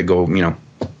Atlanta go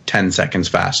 10 seconds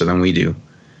faster than we do.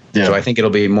 Yeah. So I think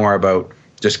it'll be more about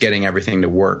just getting everything to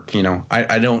work.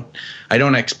 I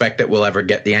don't expect that we'll ever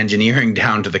get the engineering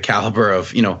down to the caliber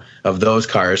of those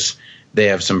cars. They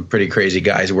have some pretty crazy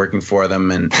guys working for them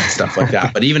and stuff like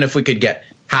that. But even if we could get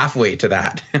halfway to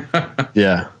that,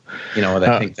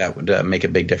 I think that would make a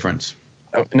big difference.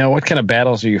 Now, what kind of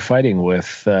battles are you fighting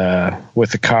with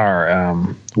the car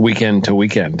weekend to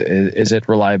weekend? Is it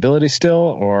reliability still,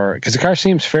 or because the car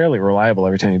seems fairly reliable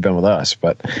every time you've been with us?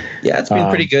 But yeah, it's been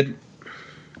pretty good.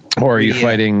 Or are you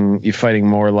fighting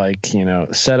more like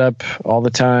setup all the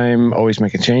time, always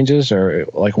making changes, or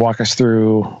like walk us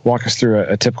through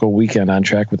a typical weekend on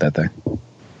track with that thing?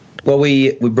 Well,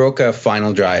 we broke a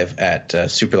final drive at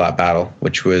Superlap Battle,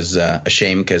 which was a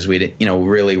shame because we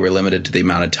really were limited to the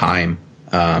amount of time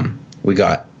we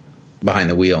got behind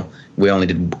the wheel. We only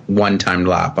did one timed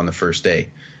lap on the first day,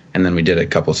 and then we did a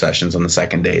couple sessions on the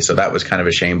second day. So that was kind of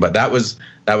a shame. But that was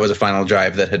a final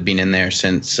drive that had been in there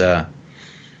since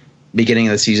beginning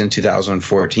of the season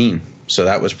 2014. So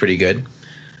that was pretty good.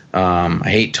 I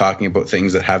hate talking about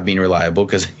things that have been reliable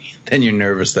because then you're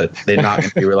nervous that they're not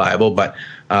going to be reliable. But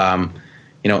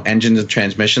engines and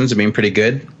transmissions have been pretty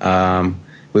good.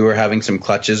 We were having some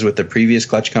clutches with the previous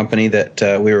clutch company that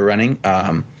we were running.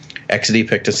 XD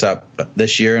picked us up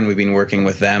this year, and we've been working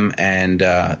with them, and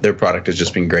their product has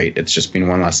just been great. It's just been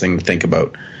one less thing to think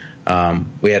about.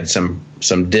 We had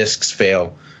some discs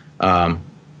fail,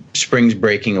 springs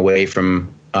breaking away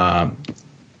from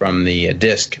the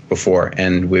disc before,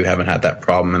 and we haven't had that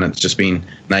problem, and it's just been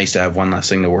nice to have one less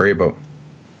thing to worry about.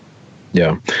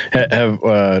 Yeah.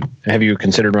 Have you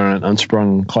considered running an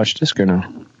unsprung clutch disc or no?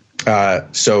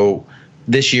 So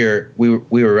this year we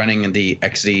were running the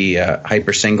XD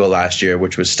Hyper Single last year,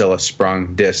 which was still a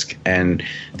sprung disc, and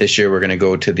this year we're going to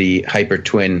go to the Hyper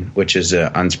Twin, which is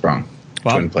a unsprung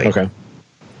twin plate. Okay.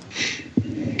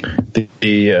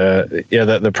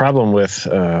 The problem with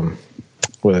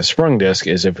a sprung disc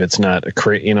is if it's not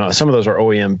some of those are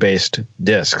OEM based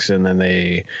discs, and then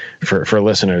they, for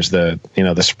listeners, the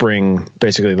spring,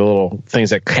 basically the little things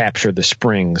that capture the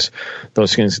springs,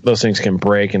 those things can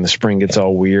break and the spring gets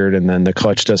all weird, and then the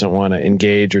clutch doesn't want to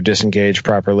engage or disengage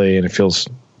properly, and it feels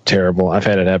terrible. I've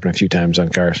had it happen a few times on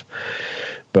cars,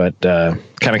 but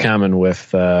kind of common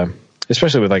with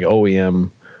especially with like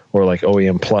OEM or like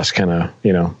OEM plus kind of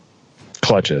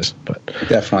clutches. But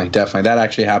definitely that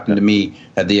actually happened to me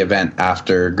at the event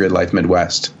after Grid Life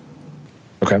Midwest.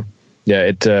 Okay. Yeah,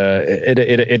 it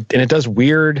does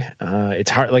weird. It's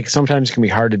hard, like sometimes it can be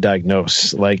hard to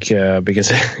diagnose, like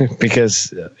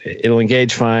because it'll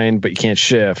engage fine but you can't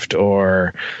shift,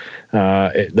 or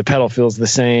the pedal feels the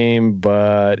same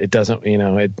but it doesn't, you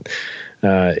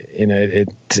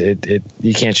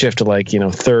can't shift to like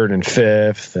third and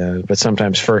fifth, but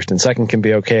sometimes first and second can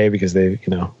be okay because they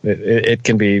it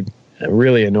can be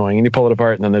really annoying, and you pull it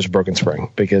apart and then there's a broken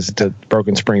spring because the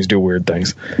broken springs do weird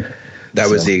things. That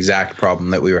was the exact problem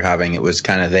that we were having. It was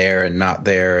kind of there and not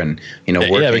there, and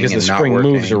working. Yeah, because the spring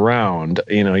moves around.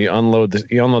 You unload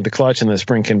the clutch, and the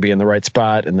spring can be in the right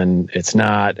spot, and then it's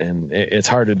not, and it's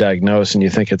hard to diagnose. And you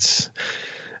think it's.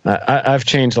 I've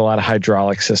changed a lot of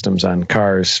hydraulic systems on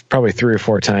cars, probably 3 or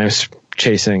 4 times,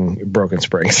 chasing broken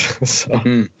springs.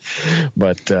 So,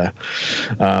 but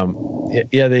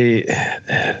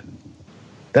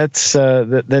that's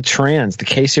the trans, the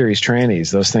K series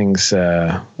trannies. Those things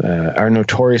are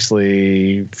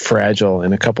notoriously fragile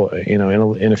in a couple,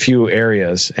 in a few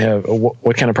areas.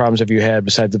 What kind of problems have you had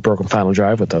besides the broken final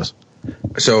drive with those?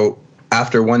 So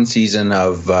after one season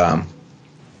of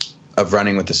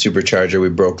running with the supercharger, we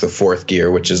broke the 4th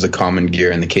gear, which is the common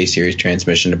gear in the K series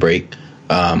transmission to break.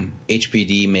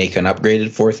 HPD make an upgraded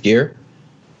 4th gear,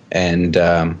 and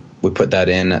we put that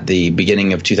in at the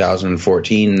beginning of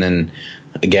 2014, and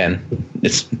again,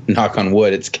 it's knock on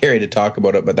wood, it's scary to talk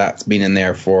about it, but that's been in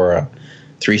there for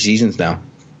 3 seasons now.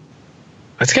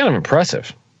 That's kind of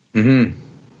impressive. Mm-hmm.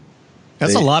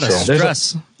 That's a lot of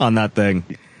stress on that thing.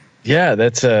 Yeah,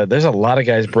 there's a lot of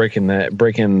guys breaking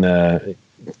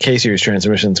K-series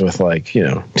transmissions with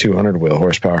 200 wheel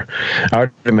horsepower. I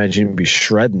would imagine you'd be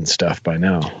shredding stuff by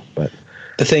now. But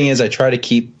the thing is, I try to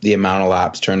keep the amount of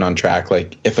laps turned on track.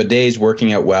 Like if a day's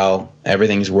working out well,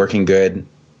 everything's working good,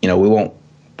 we won't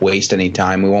waste any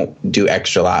time. We won't do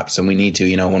extra laps, and we need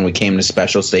to. When we came to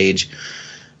special stage,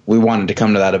 we wanted to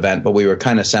come to that event, but we were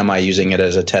kind of semi using it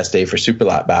as a test day for Super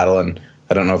Lap Battle. And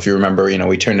I don't know if you remember,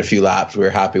 we turned a few laps. We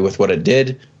were happy with what it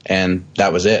did, and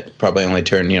that was it. Probably only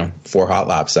turned 4 hot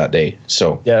laps that day.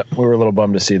 So yeah, we were a little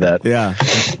bummed to see that. Yeah,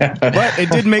 but it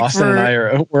did make Austin for. And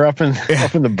I we're up in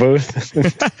the booth,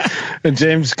 and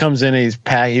James comes in. He's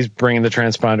bringing the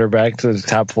transponder back to the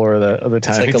top floor of the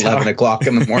time. It's like 11 o'clock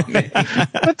in the morning.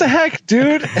 What the heck,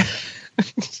 dude?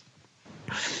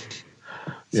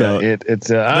 So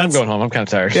I'm going home. I'm kind of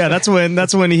tired. Yeah, that's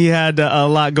when he had a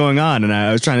lot going on, and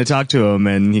I was trying to talk to him,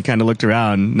 and he kind of looked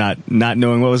around, not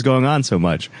knowing what was going on so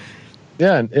much.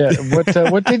 Yeah.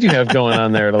 What did you have going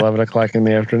on there at 11 o'clock in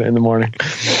the morning?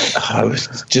 I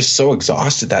was just so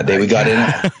exhausted that day. We got in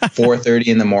at 4:30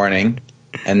 in the morning,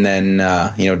 and then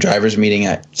drivers meeting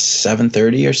at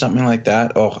 7:30 or something like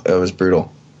that. Oh, it was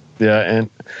brutal. Yeah, and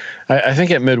I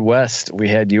think at Midwest we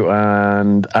had you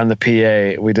on the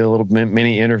PA. We did a little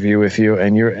mini interview with you,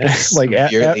 and you're like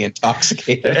severely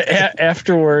intoxicated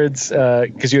afterwards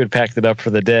because you had packed it up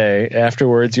for the day.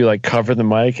 Afterwards, you cover the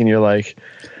mic and you're like,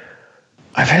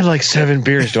 "I've had 7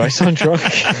 beers. Do I sound drunk?"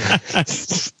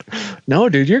 No,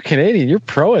 dude, you're Canadian. You're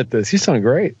pro at this. You sound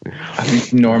great. I'm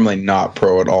normally not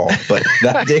pro at all, but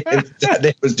that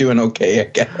day was doing okay, I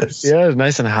guess. Yeah, it was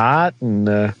nice and hot,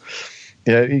 and.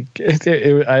 Yeah,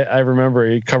 I remember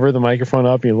you cover the microphone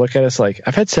up and you look at us like,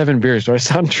 I've had 7 beers. Do I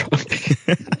sound drunk?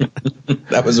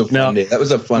 That was a fun day. That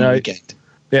was a fun weekend.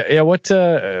 Yeah. What's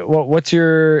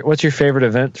your favorite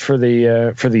event for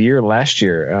the year last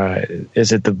year?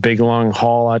 Is it the big long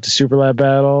haul out to Super Lab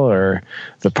Battle, or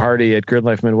the party at Grid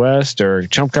Life Midwest, or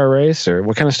Chump Car Race, or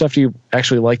what kind of stuff do you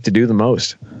actually like to do the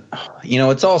most?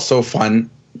 It's all so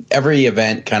fun. Every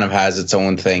event kind of has its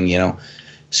own thing.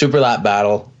 Super Lap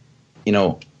Battle.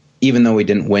 Even though we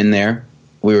didn't win there,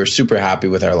 we were super happy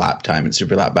with our lap time in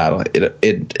Super Lap Battle.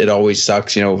 It always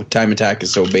sucks. Time Attack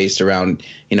is so based around,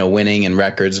 winning and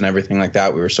records and everything like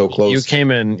that. We were so close. You came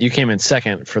in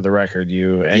second for the record.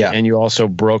 And you also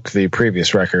broke the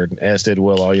previous record, as did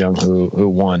Will All Young, who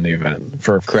won the event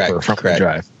for front wheel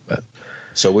drive. But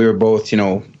so we were both,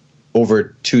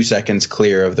 over 2 seconds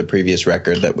clear of the previous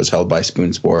record that was held by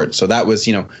Spoon Sport. So that was,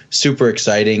 super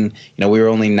exciting. We were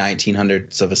only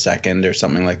 1900ths of a second or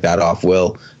something like that off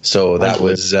Will. So that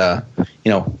was,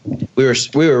 we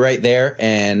were right there.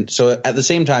 And so at the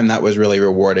same time, that was really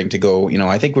rewarding to go,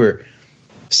 I think we were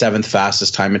 7th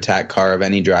fastest time attack car of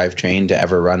any drivetrain to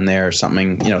ever run there or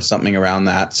something, something around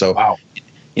that. So, wow.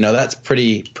 That's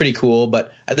pretty cool.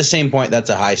 But at the same point, that's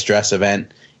a high stress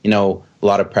event, a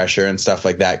lot of pressure and stuff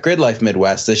like that. Grid Life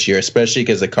Midwest this year, especially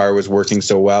because the car was working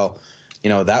so well,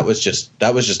 that was just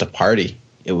a party.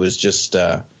 It was just,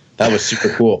 that was super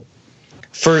cool.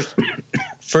 First,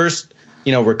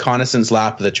 reconnaissance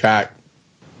lap of the track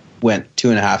went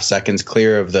 2.5 seconds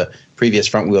clear of the previous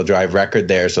front wheel drive record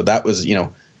there. So that was,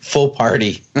 full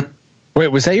party. Wait,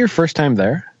 was that your first time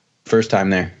there? First time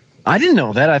there. I didn't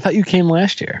know that. I thought you came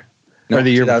last year. No, or the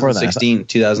year before that.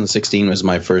 2016 was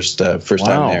my first time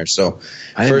there. So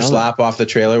first lap off the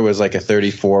trailer was like a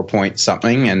 34 point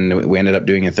something, and we ended up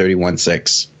doing a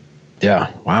 31.6.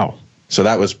 Yeah. Wow. So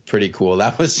that was pretty cool.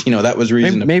 That was, that was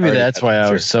reason. Maybe that's why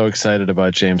I was so excited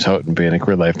about James Houghton being at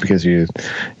Grid Life, because you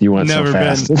went so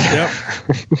fast. Yep.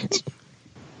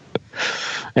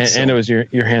 And it was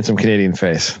your handsome Canadian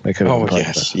face.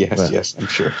 Yes, I'm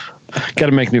sure. Got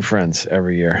to make new friends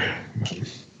every year.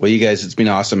 Well, you guys, it's been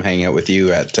awesome hanging out with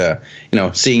you at,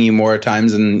 seeing you more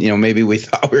times than, maybe we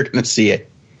thought we were going to see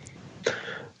it.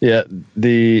 Yeah,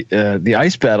 the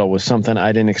ice battle was something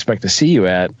I didn't expect to see you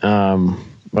at.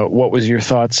 But what was your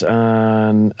thoughts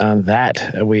on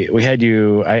that? We had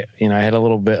you. I had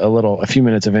a few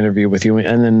minutes of interview with you,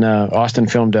 and then Austin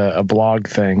filmed a blog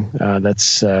thing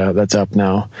that's up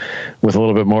now with a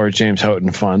little bit more James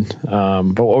Houghton fun.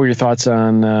 But what were your thoughts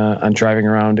on driving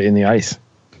around in the ice?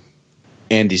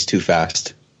 Andy's too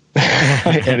fast.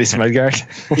 Andy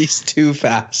Smedgard? He's too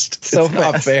fast. So it's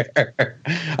not fair.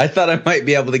 I thought I might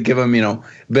be able to give him, a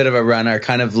bit of a run. Our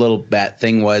kind of little bet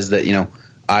thing was that,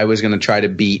 I was going to try to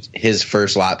beat his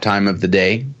first lap time of the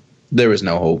day. There was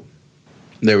no hope.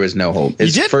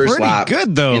 His you did first pretty lap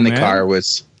good, though, in the man. car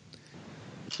was...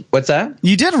 What's that?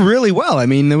 You did really well. I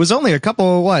mean, there was only a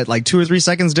couple, 2 or 3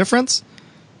 seconds difference?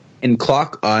 On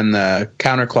the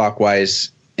counterclockwise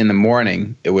in the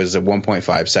morning, it was a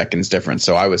 1.5 seconds difference.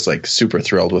 So I was super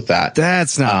thrilled with that.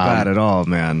 That's not bad at all,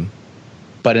 man.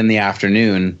 But in the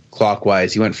afternoon,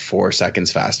 clockwise, he went 4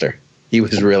 seconds faster. He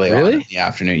was really on in the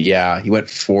afternoon. Yeah, he went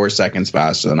 4 seconds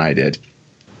faster than I did.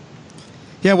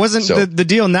 Yeah, the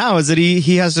deal now is that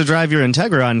he has to drive your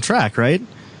Integra on track, right?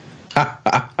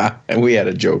 And we had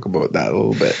a joke about that a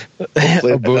little bit.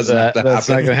 That's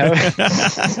not going to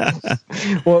happen.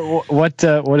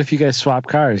 What if you guys swap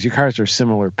cars? Your cars are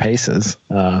similar paces.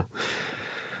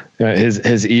 His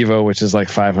Evo, which is like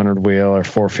 500 wheel or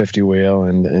 450 wheel,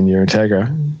 and your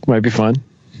Integra might be fun.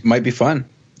 Might be fun.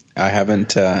 I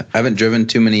haven't driven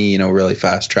too many really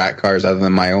fast track cars other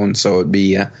than my own, so it'd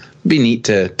be neat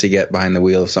to get behind the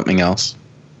wheel of something else.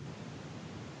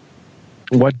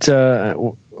 What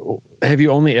have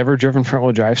you only ever driven front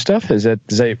wheel drive stuff? Is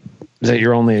that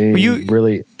your only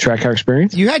really track car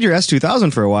experience? You had your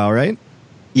S2000 for a while, right?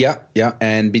 Yeah.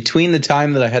 And between the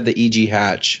time that I had the EG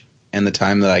hatch and the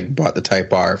time that I bought the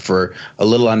Type R, for a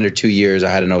little under 2 years, I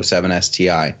had an 07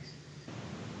 STI,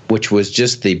 which was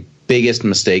just the biggest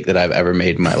mistake that I've ever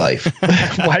made in my life.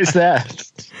 Why is that?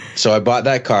 So I bought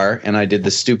that car and I did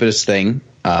the stupidest thing.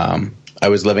 I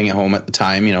was living at home at the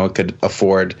time, could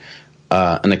afford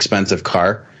an expensive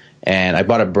car. And I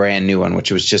bought a brand new one,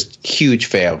 which was just huge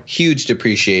fail, huge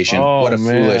depreciation. Oh, what a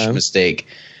man. foolish mistake.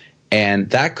 And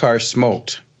that car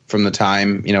smoked from the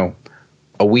time,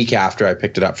 a week after I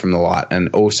picked it up from the lot. And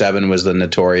 07 was the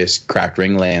notorious cracked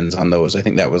ring lands on those. I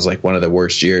think that was one of the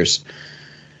worst years.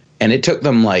 And it took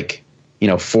them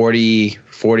 40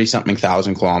 something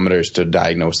thousand kilometers to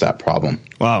diagnose that problem.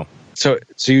 Wow. So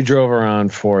you drove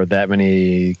around for that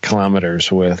many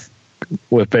kilometers with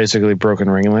basically broken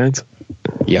ring lands?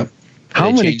 Yep.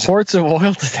 How many quarts of oil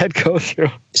did that go through?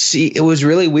 See, it was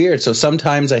really weird. So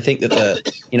sometimes I think that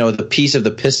the piece of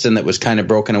the piston that was kind of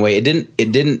broken away, it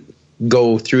didn't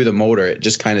go through the motor. It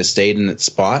just kind of stayed in its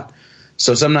spot.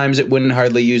 So sometimes it wouldn't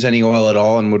hardly use any oil at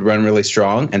all and would run really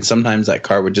strong. And sometimes that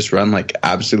car would just run like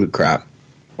absolute crap.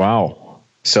 Wow.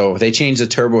 So they changed the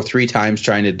turbo 3 times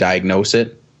trying to diagnose it.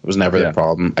 It was never the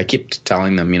problem. I kept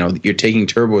telling them, you're taking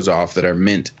turbos off that are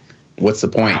mint. What's the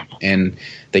point? And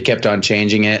they kept on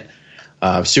changing it.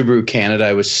 Subaru Canada,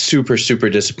 I was super, super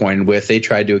disappointed with. They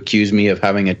tried to accuse me of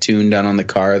having a tune done on the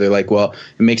car. They're like, well,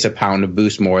 it makes a pound of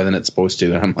boost more than it's supposed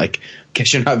to. And I'm like,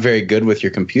 guess you're not very good with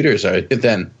your computers, are you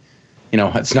then?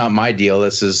 it's not my deal.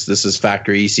 This is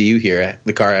factory ECU here.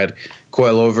 The car had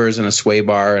coilovers and a sway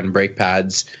bar and brake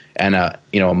pads and a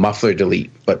muffler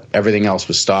delete, but everything else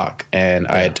was stock. And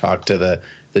I had talked to the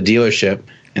dealership,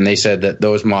 and they said that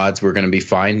those mods were going to be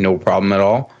fine, no problem at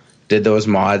all. Did those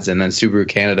mods, and then Subaru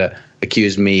Canada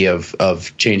accused me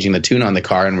of changing the tune on the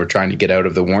car, and we're trying to get out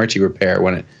of the warranty repair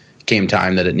when it came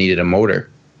time that it needed a motor.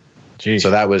 Jeez.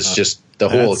 So that was just the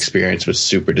whole experience was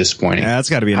super disappointing. Yeah, that's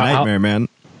got to be a nightmare, man.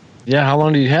 Yeah, how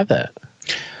long did you have that?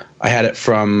 I had it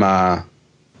from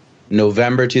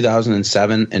November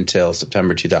 2007 until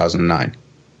September 2009.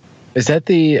 Is that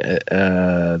the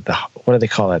what do they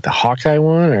call that? The Hawkeye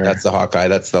one? Or? That's the Hawkeye.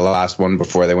 That's the last one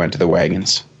before they went to the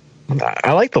wagons.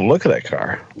 I like the look of that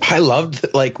car. I loved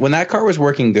when that car was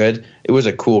working good. It was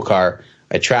a cool car.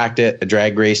 I tracked it. I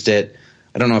drag raced it.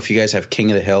 I don't know if you guys have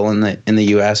King of the Hill in the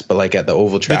US, but like at the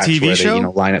oval tracks the TV where show? they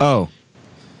line up. Oh.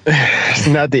 It's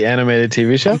not the animated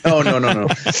TV show? No.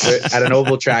 At an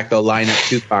oval track, they'll line up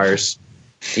two cars,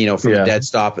 from a dead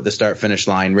stop at the start finish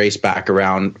line, race back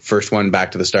around. First one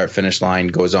back to the start finish line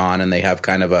goes on, and they have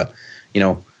kind of a,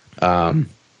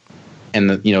 and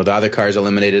the other cars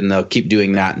eliminated, and they'll keep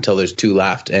doing that until there's two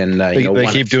left. And they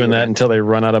keep doing that until they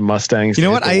run out of Mustangs. You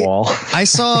know what? Wall. I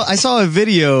saw a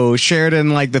video shared in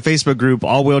like the Facebook group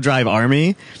All Wheel Drive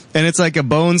Army, and it's like a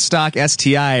bone stock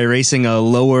STI racing a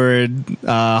lowered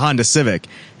Honda Civic,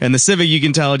 and the Civic you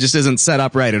can tell just isn't set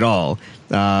up right at all.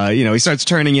 He starts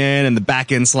turning in, and the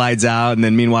back end slides out, and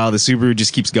then meanwhile the Subaru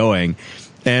just keeps going.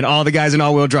 And all the guys in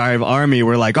All Wheel Drive Army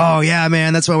were like, "Oh yeah,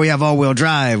 man, that's why we have all wheel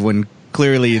drive." When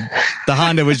clearly the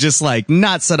Honda was just like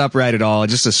not set up right at all,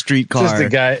 just a street car. Just a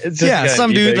guy.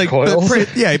 Some dude like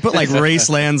he put like race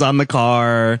lands on the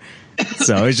car.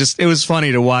 So it was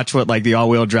funny to watch what like the all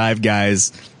wheel drive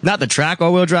guys, not the track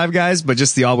all wheel drive guys, but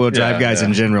just the all wheel drive guys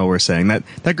in general were saying. That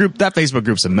Facebook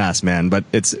group's a mess, man, but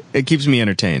it keeps me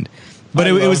entertained. But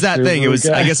it was that thing. It was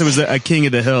I guess it was a King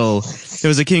of the Hill. It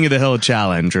was a King of the Hill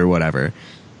challenge or whatever.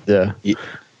 Yeah.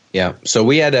 Yeah, so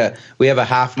we have a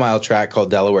half-mile track called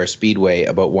Delaware Speedway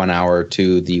about 1 hour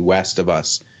to the west of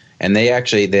us, and they have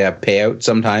payouts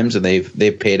sometimes, and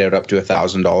they've paid out up to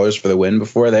 $1,000 for the win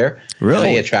before there. Really, and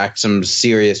they attract some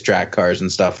serious track cars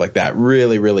and stuff like that,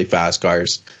 really really fast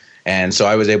cars. And so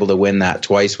I was able to win that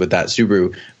twice with that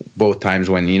Subaru, both times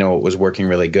when it was working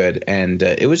really good, and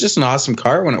it was just an awesome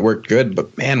car when it worked good.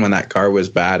 But man, when that car was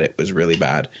bad, it was really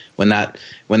bad. When that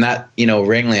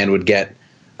ringland would get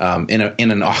in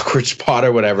an awkward spot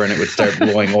or whatever, and it would start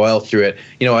blowing oil through it.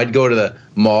 I'd go to the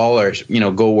mall or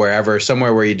go wherever,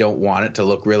 somewhere where you don't want it to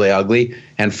look really ugly,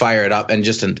 and fire it up, and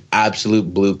just an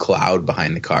absolute blue cloud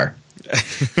behind the car.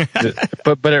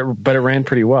 but it ran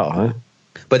pretty well, huh?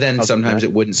 But then sometimes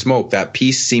it wouldn't smoke. That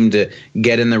piece seemed to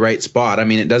get in the right spot. I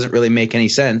mean, it doesn't really make any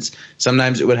sense.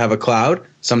 Sometimes it would have a cloud.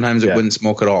 Sometimes it wouldn't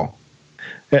smoke at all.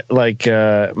 Like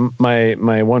my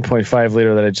 1.5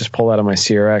 liter that I just pulled out of my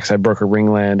CRX, I broke a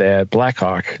ringland at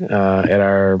Blackhawk at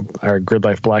our Grid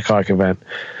Life Blackhawk event,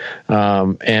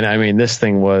 and I mean this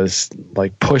thing was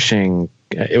like pushing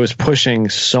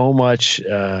so much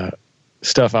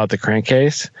stuff out the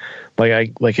crankcase,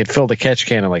 like it filled a catch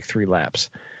can in like 3 laps.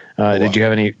 Wow. Did you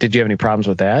have any problems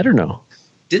with that or no?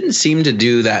 Didn't seem to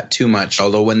do that too much,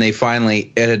 although when it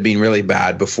had been really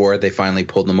bad before they finally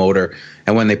pulled the motor.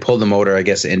 And when they pulled the motor, I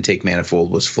guess the intake manifold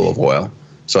was full of oil.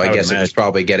 So I guess it was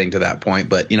probably getting to that point.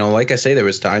 But, like I say, there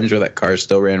was times where that car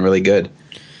still ran really good.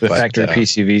 The factory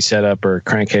PCV setup or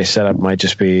crankcase setup might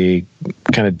just be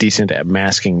kind of decent at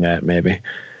masking that, maybe.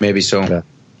 Maybe so. But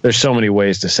there's so many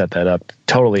ways to set that up.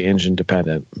 Totally engine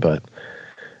dependent, but...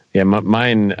 Yeah,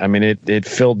 mine, I mean, it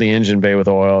filled the engine bay with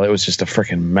oil. It was just a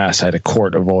freaking mess. I had a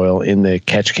quart of oil in the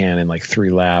catch can in like 3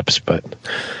 laps. But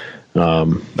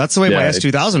that's the way my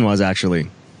S2000 was, actually.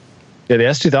 Yeah, the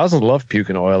S2000 loved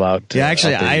puking oil out.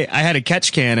 Actually, I had a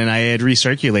catch can and I had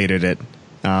recirculated it.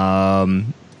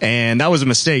 And that was a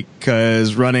mistake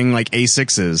because running like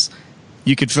A6s,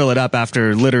 you could fill it up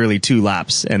after literally 2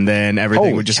 laps and then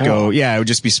everything would just go. Yeah, it would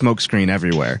just be smoke screen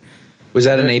everywhere. Was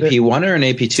that an AP1 or an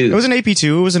AP2? It was an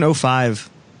AP2. It was an 05.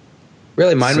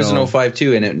 Really? Mine was an 05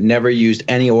 too, and it never used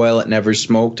any oil. It never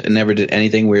smoked. It never did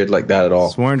anything weird like that at all.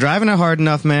 So weren't driving it hard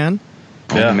enough, man.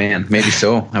 Oh man, maybe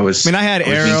so. I had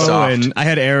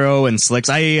aero and slicks.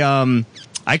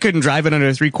 I couldn't drive it under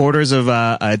 3/4 of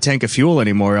a tank of fuel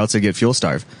anymore, or else I'd get fuel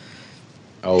starve.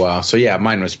 Oh wow. So yeah,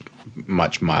 mine was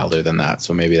much milder than that.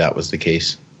 So maybe that was the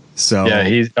case. So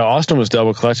yeah, Austin was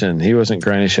double clutching. He wasn't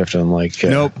granny shifting like.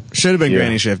 Nope, should have been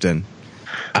granny shifting.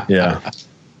 Yeah.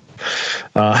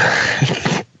 The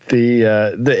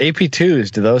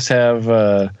AP2s, do those have?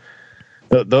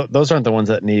 Those aren't the ones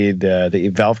that need the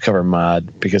valve cover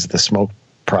mod because of the smoke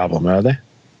problem, are they?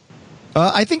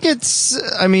 I think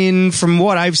from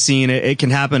what I've seen, it can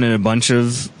happen in a bunch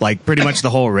of, like, pretty much the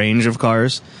whole range of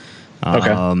cars. Okay.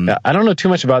 Yeah, I don't know too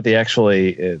much about there's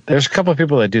a couple of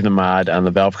people that do the mod on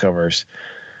the valve covers.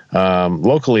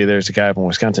 Locally, there's a guy up in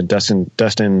Wisconsin, Dustin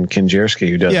Kinjerski,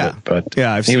 who does it.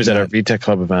 But he was at our VTech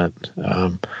Club event.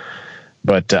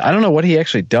 But I don't know what he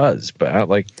actually does. But I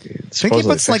think he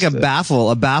puts like a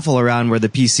baffle around where the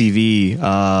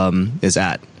PCV is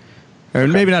at. Or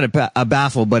maybe not a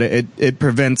baffle, but it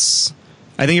prevents.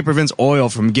 I think it prevents oil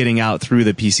from getting out through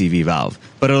the PCV valve,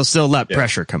 but it'll still let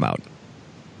pressure come out.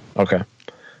 Okay.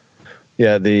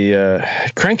 Yeah,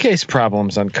 the crankcase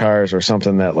problems on cars are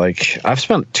something that, like, I've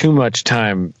spent too much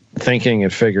time thinking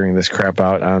and figuring this crap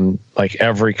out on, like,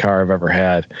 every car I've ever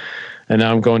had. And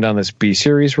now I'm going down this B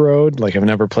series road. Like, I've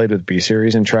never played with B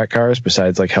series in track cars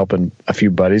besides, like, helping a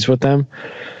few buddies with them.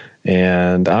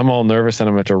 And I'm all nervous that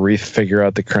I'm going to have to figure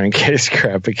out the crankcase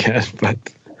crap again. But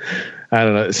I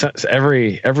don't know.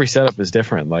 Every setup is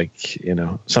different. Like,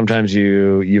 sometimes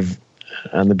you've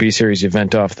on the B series, you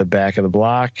vent off the back of the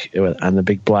block on the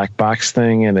big black box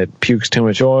thing, and it pukes too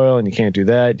much oil, and you can't do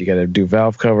that. You got to do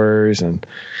valve covers and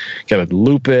got to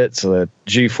loop it so that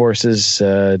G forces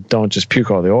don't just puke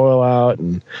all the oil out.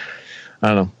 And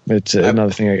I don't know. It's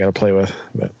another thing I got to play with.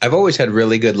 But I've always had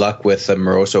really good luck with the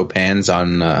Moroso pans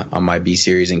on my B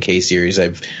series and K series.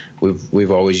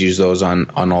 We've always used those on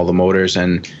all the motors,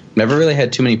 and never really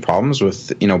had too many problems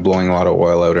with blowing a lot of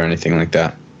oil out or anything like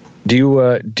that. Do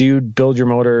you build your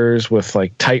motors with,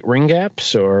 like, tight ring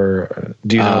gaps, or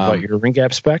do you know about your ring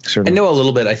gap specs? Or I know a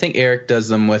little bit. I think Eric does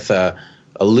them with a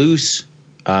loose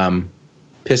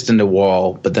piston to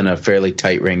wall, but then a fairly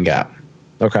tight ring gap.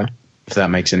 Okay, if that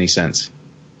makes any sense.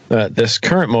 This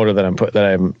current motor that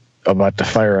I'm about to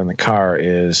fire on the car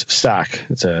is stock.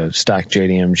 It's a stock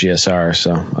JDM GSR,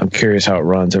 so I'm curious how it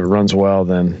runs. If it runs well,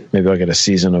 then maybe I'll get a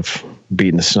season of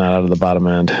beating the snot out of the bottom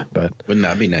end. But wouldn't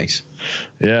that be nice?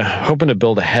 Yeah, hoping to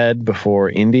build ahead before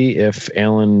Indy if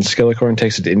Alan Skillicorn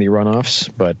takes it to Indy runoffs.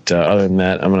 But other than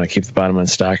that, I'm going to keep the bottom end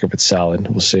stock if it's solid.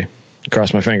 We'll see.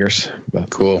 Cross my fingers. But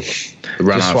cool. The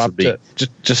runoffs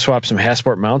just swap some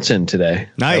Hasport mounts in today.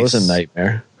 Nice. That was a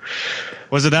nightmare.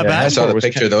 Was it that bad? I saw the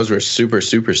picture. Those were super,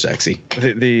 super sexy.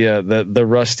 The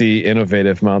rusty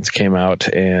innovative mounts came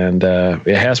out, and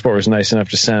Hasport was nice enough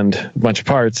to send a bunch of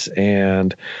parts,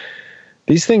 and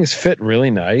these things fit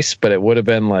really nice, but it would have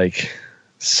been like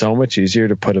so much easier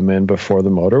to put them in before the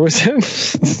motor was in.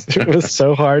 It was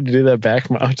so hard to do that back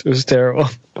mount. It was terrible.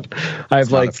 I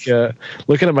have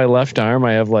looking at my left arm,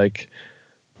 I have like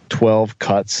 12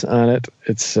 cuts on it.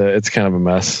 It's kind of a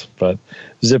mess, but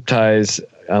zip ties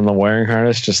on the wiring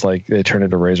harness, just like they turn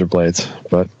into razor blades.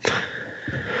 But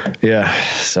yeah,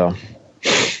 so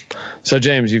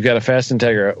James, you've got a Fast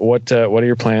Integra. What are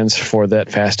your plans for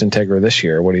that Fast Integra this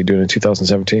year? What are you doing in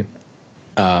 2017?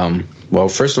 Well,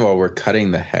 first of all, we're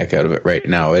cutting the heck out of it right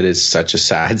now. It is such a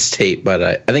sad state, but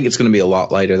I think it's going to be a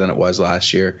lot lighter than it was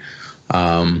last year.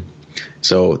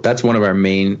 So that's one of our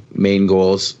main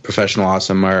goals. Professional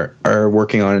Awesome are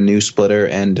working on a new splitter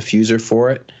and diffuser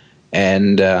for it,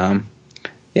 and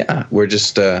we're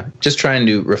just trying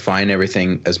to refine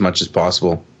everything as much as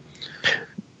possible.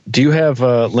 Do you have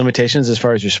limitations as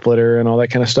far as your splitter and all that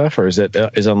kind of stuff, or is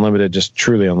unlimited just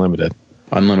truly unlimited?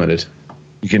 Unlimited.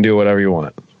 You can do whatever you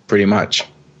want. Pretty much.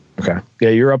 Okay. Yeah,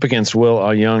 you're up against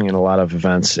Will Young in a lot of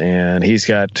events, and he's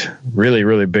got really,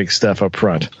 really big stuff up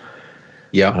front.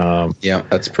 Yeah,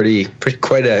 that's pretty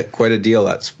quite a deal,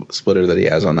 that splitter that he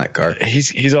has on that car.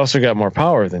 He's also got more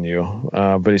power than you,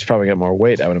 but he's probably got more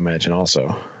weight, I would imagine,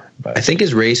 also. But I think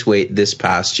his race weight this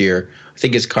past year, I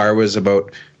think his car was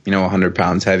about 100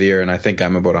 pounds heavier, and I think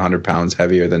I'm about 100 pounds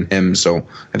heavier than him. So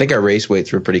I think our race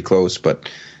weights were pretty close, but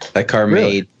that car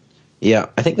made. Yeah,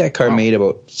 I think that car made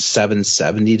about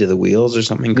 770 to the wheels or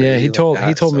something. Yeah, he told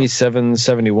me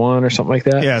 771 or something like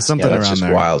that. Yeah, something that's around just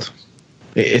there. Wild.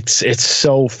 It's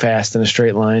so fast in a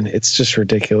straight line. It's just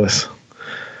ridiculous.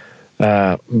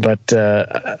 But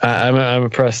I'm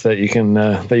impressed that you can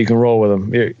roll with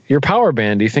them. Your power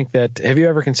band. Do you think that? Have you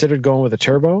ever considered going with a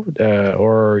turbo,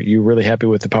 or are you really happy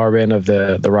with the power band of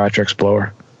the Rotrex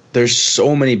blower? There's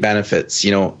so many benefits,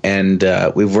 and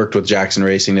we've worked with Jackson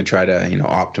Racing to try to,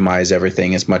 optimize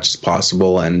everything as much as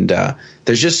possible. And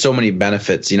there's just so many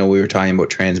benefits. We were talking about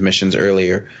transmissions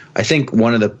earlier. I think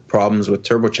one of the problems with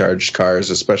turbocharged cars,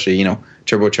 especially,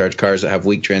 turbocharged cars that have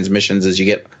weak transmissions, is you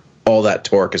get all that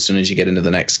torque as soon as you get into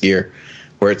the next gear,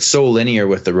 where it's so linear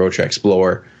with the Rotrex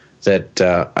blower that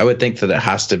I would think that it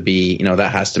has to be,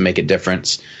 that has to make a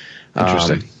difference.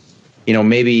 Interesting.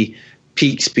 Maybe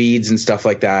peak speeds and stuff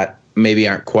like that maybe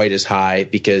aren't quite as high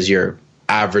because you're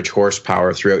average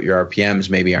horsepower throughout your RPMs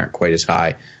maybe aren't quite as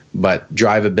high, but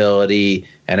drivability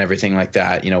and everything like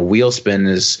that, wheel spin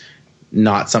is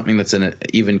not something that's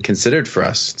even considered for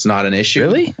us. It's not an issue.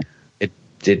 Really?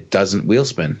 It doesn't wheel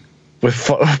spin With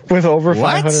over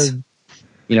 500.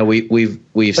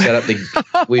 We've set up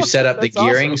the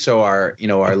gearing. Awesome. So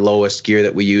our lowest gear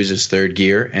that we use is third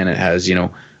gear, and it has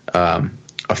a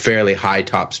fairly high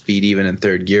top speed even in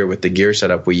third gear with the gear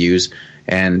setup we use,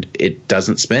 and it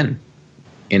doesn't spin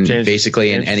in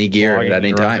any gear at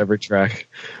any time. Every track.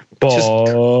 It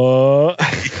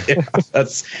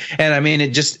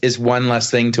just is one less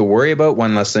thing to worry about,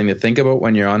 one less thing to think about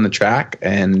when you're on the track,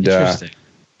 and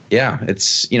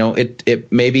it's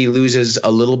it maybe loses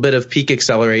a little bit of peak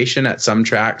acceleration at some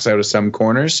tracks out of some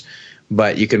corners,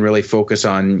 but you can really focus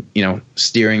on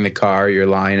steering the car, your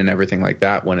line, and everything like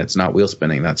that when it's not wheel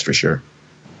spinning. That's for sure.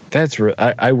 That's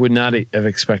I would not have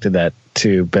expected that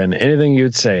to been anything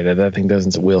you'd say that thing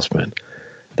doesn't wheel spin.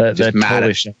 That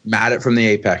totally mad it from the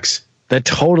apex. That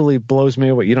totally blows me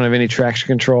away. You don't have any traction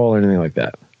control or anything like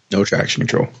that. No traction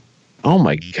control. Oh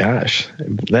my gosh,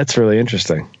 that's really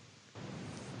interesting.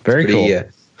 Very cool.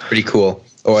 Pretty cool.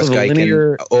 OS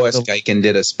Geiken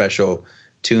did a special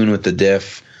tune with the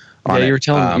diff. You were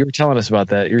telling us about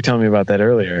that. You were telling me about that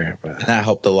earlier. That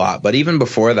helped a lot. But even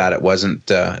before that, it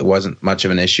wasn't much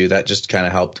of an issue. That just kind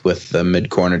of helped with the mid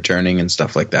corner turning and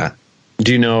stuff like that.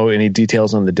 Do you know any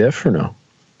details on the diff or no?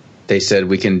 They said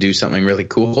we can do something really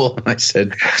cool. I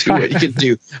said, do what you can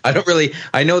do.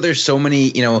 I know there's so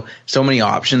many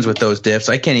options with those diffs.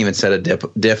 I can't even set a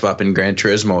diff up in Gran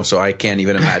Turismo, so I can't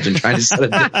even imagine trying to set a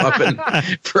diff up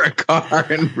for a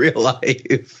car in real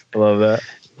life. I love that.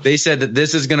 They said that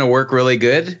this is going to work really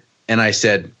good, and I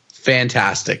said,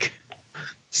 fantastic.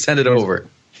 Send it over.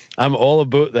 I'm all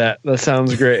about that. That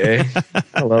sounds great, eh?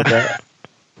 I love that.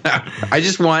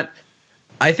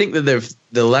 I think that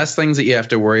the less things that you have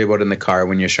to worry about in the car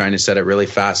when you're trying to set a really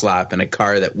fast lap in a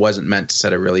car that wasn't meant to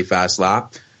set a really fast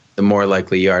lap, the more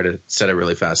likely you are to set a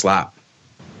really fast lap.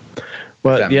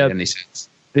 Well, if that made any sense.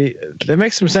 That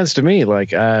makes some sense to me.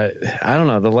 Like, I don't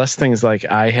know, the less things like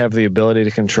I have the ability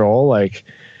to control, like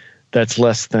that's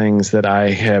less things that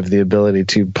I have the ability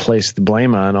to place the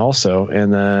blame on also.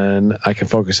 And then I can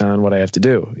focus on what I have to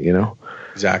do,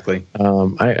 Exactly.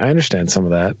 I understand some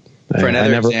of that. For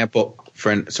another example,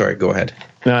 sorry, go ahead.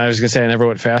 No, I was going to say I never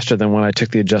went faster than when I took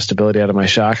the adjustability out of my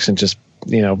shocks and just,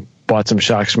 bought some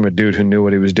shocks from a dude who knew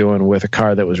what he was doing with a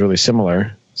car that was really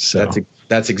similar. So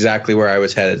that's exactly where I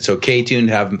was headed. So K-Tune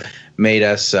have made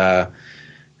us, I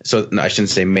shouldn't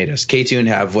say made us. K-Tune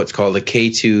have what's called a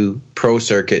K2 Pro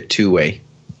Circuit two-way.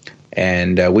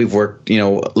 And we've worked, a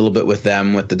little bit with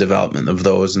them with the development of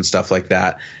those and stuff like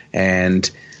that. And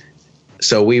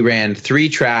so we ran 3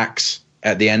 tracks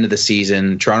at the end of the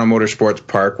season: Toronto Motorsports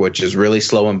Park, which is really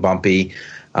slow and bumpy;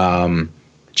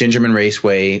 Gingerman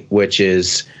Raceway, which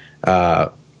is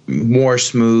more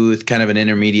smooth, kind of an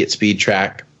intermediate speed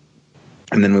track;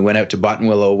 and then we went out to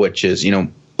Buttonwillow, which is a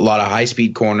lot of high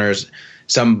speed corners,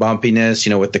 some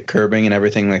bumpiness, with the curbing and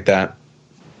everything like that.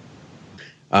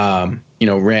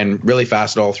 Ran really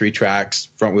fast at all 3 tracks.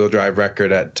 Front wheel drive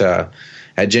record at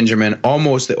Gingerman,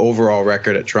 almost the overall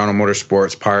record at Toronto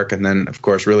Motorsports Park, and then, of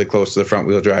course, really close to the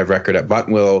front-wheel drive record at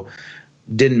Buttonwillow.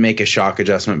 Didn't make a shock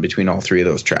adjustment between all 3 of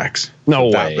those tracks. No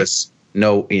way. That was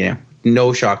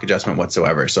no shock adjustment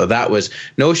whatsoever. So that was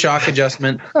no shock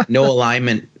adjustment, no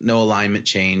alignment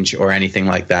change or anything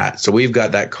like that. So we've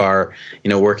got that car,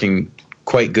 working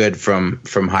quite good from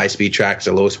high-speed tracks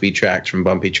to low-speed tracks, from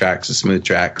bumpy tracks to smooth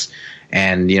tracks.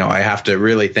 And, I have to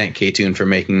really thank K-Tune for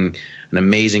making an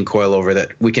amazing coilover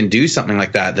that we can do something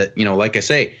like that, like I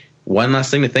say, one less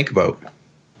thing to think about.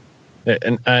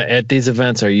 And at these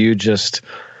events, are you just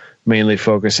mainly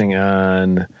focusing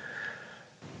on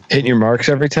hitting your marks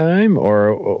every time,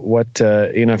 or what,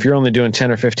 if you're only doing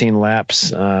 10 or 15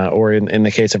 laps, or in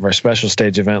the case of our special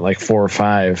stage event, like 4 or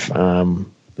 5,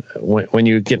 when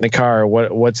you get in the car,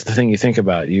 what's the thing you think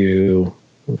about?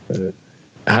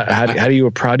 How do you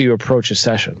approach a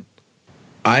session?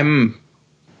 I'm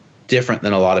different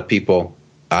than a lot of people.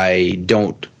 I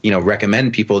don't,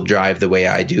 recommend people drive the way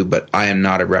I do, but I am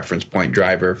not a reference point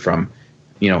driver from,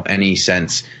 any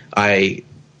sense. I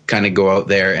kind of go out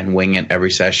there and wing it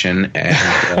every session, and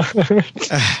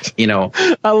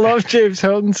I love James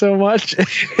Houghton so much.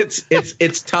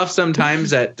 it's tough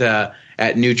sometimes at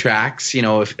new tracks,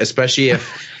 especially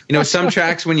if some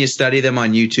tracks, when you study them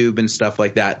on YouTube and stuff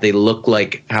like that, they look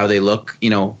like how they look,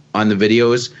 on the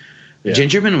videos. Yeah.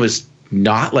 Gingerman was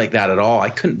not like that at all. I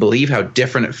couldn't believe how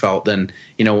different it felt than,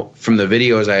 from the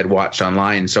videos I had watched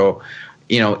online. So,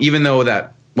 even though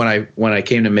that when I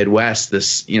came to Midwest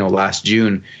this last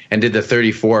June and did the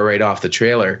 34 right off the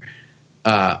trailer,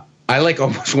 I like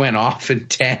almost went off in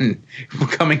 10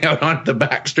 coming out onto the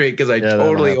back straight because I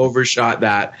totally overshot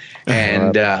that.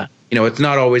 And it's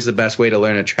not always the best way to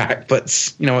learn a track, but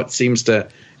it's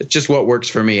just what works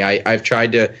for me. I've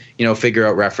tried to figure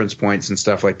out reference points and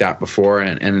stuff like that before,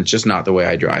 and it's just not the way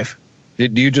I drive.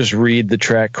 Did you just read the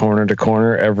track corner to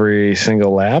corner every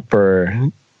single lap, or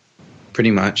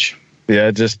pretty much? Yeah,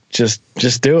 just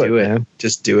do it, man.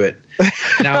 Just do it.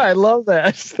 Now, I love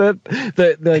that.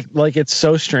 Like it's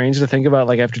so strange to think about.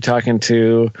 Like after talking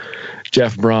to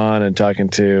Jeff Braun and talking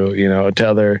to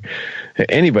to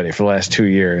anybody for the last 2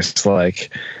 years,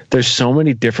 like there's so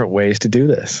many different ways to do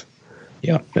this.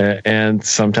 Yeah, and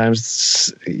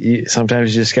sometimes you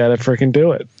just gotta freaking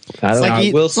do it. I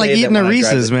don't know. It's like eating a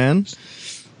Reese's, man.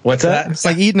 What's that? It's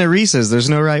like eating a Reese's. There's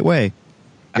no right way.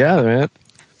 Yeah, man.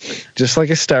 Just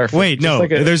like a starfish. Wait, no,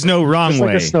 there's no wrong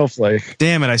way. Like a snowflake.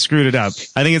 Damn it, I screwed it up.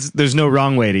 I think there's no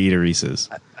wrong way to eat a Reese's.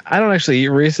 I don't actually eat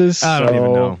Reese's. I don't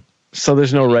even know. So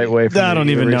there's no right way for me I don't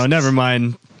even know. Never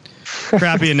mind.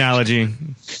 Crappy analogy.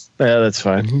 Yeah, that's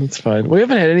fine. That's fine. We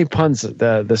haven't had any puns at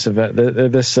this event,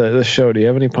 this show. Do you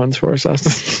have any puns for us,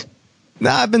 Austin?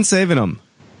 Nah, I've been saving them.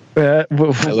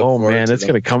 Oh man, it's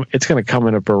gonna come. It's gonna come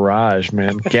in a barrage,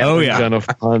 man. Gun of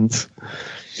puns.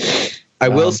 I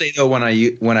will say though, when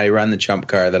I run the chump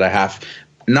car, that I have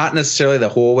not necessarily the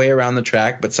whole way around the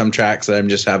track, but some tracks that I'm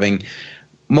just having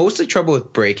mostly trouble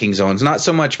with braking zones. Not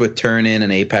so much with turn in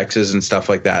and apexes and stuff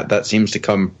like that. That seems to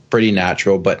come pretty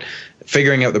natural, but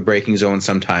figuring out the braking zone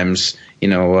sometimes,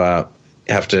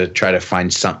 have to try to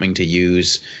find something to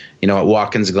use. At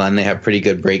Watkins Glen, they have pretty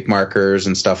good brake markers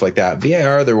and stuff like that.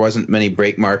 VIR, there wasn't many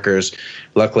brake markers.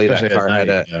 Luckily, that car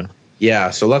had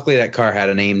so luckily that car had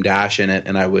an aim dash in it,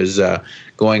 and I was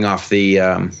going off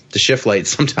the shift light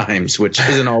sometimes, which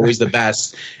isn't always the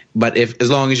best. But as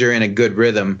long as you're in a good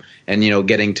rhythm and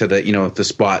getting to the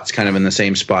spots kind of in the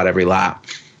same spot every lap,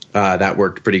 that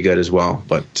worked pretty good as well.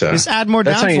 But just add more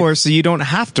downforce so you don't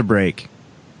have to brake.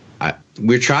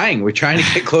 We're trying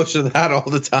to get closer to that all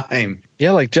the time.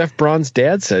 Yeah, like Jeff Braun's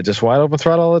dad said, just wide open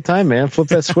throttle all the time, man. Flip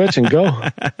that switch and go.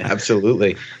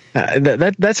 Absolutely.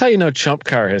 That's how Chump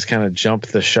Car has kind of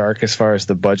jumped the shark as far as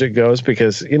the budget goes,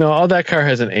 because all that car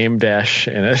has an aim dash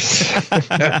in it.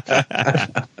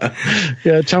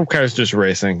 Yeah, Chump Car is just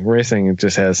racing. Racing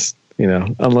just has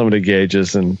unlimited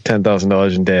gauges and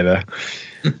 $10,000 in data.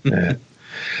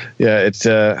 Yeah, it's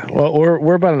well,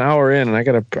 we're about an hour in, and I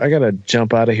gotta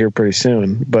jump out of here pretty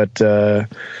soon. But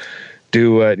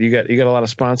you got a lot of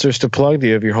sponsors to plug? Do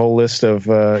you have your whole list of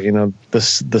the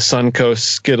Suncoast,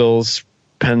 Skittles,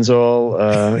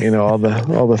 Pennzoil,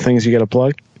 all the things you got to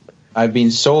plug? I've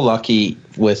been so lucky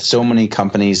with so many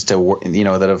companies to work,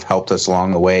 that have helped us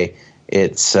along the way.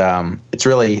 It's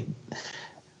really,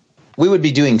 we would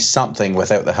be doing something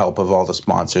without the help of all the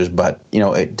sponsors, but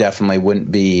it definitely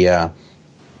wouldn't be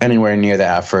anywhere near the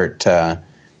effort that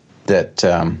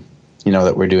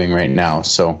we're doing right now.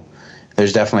 So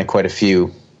there's definitely quite a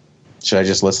few. Should I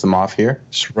just list them off here?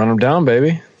 Just run them down,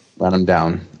 baby. Run them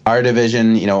down. Our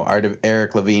division,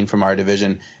 Eric Levine from our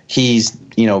division, he's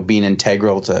been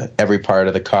integral to every part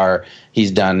of the car. He's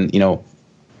done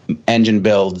engine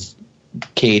builds,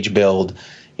 cage build,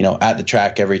 at the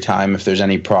track every time if there's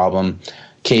any problem.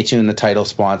 K-Tune, the title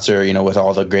sponsor, with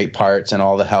all the great parts and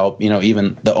all the help.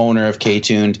 Even the owner of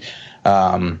K-Tuned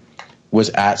was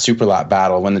at Superlap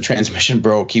Battle when the transmission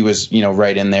broke. He was,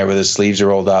 right in there with his sleeves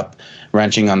rolled up,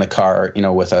 wrenching on the car,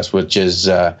 with us, which is,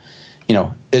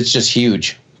 it's just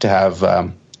huge to have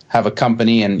a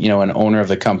company and, an owner of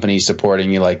the company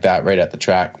supporting you like that right at the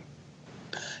track.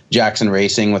 Jackson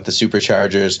Racing with the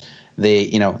superchargers, they,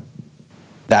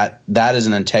 that is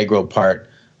an integral part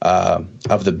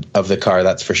of the car,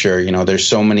 that's for sure. There's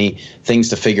so many things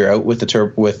to figure out with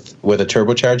the with a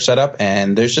turbocharged setup,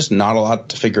 and there's just not a lot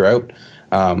to figure out.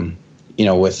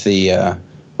 With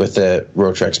the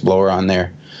Rotrex blower on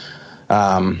there.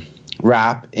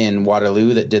 Wrap in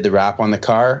Waterloo that did the wrap on the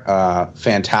car,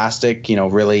 fantastic.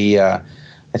 Really, I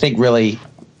think really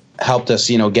helped us,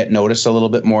 get noticed a little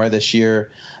bit more this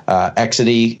year.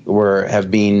 Exity have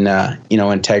been,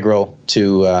 integral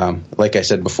to, like I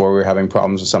said before, we were having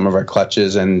problems with some of our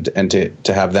clutches, and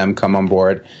to have them come on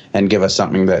board and give us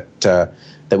something that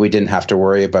we didn't have to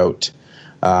worry about.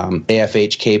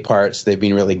 AFHK parts, they've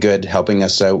been really good helping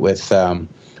us out with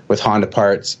Honda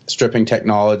parts. Stripping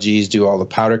Technologies do all the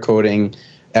powder coating.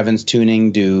 Evans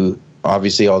Tuning do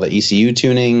obviously all the ECU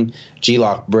tuning.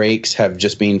 G-lock brakes have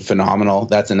just been phenomenal.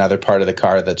 That's another part of the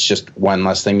car that's just one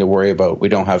less thing to worry about. We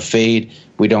don't have fade.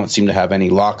 We don't seem to have any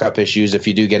lockup issues. If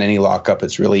you do get any lockup,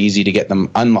 it's really easy to get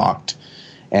them unlocked.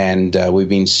 And we've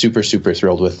been super, super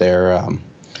thrilled with their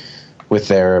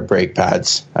brake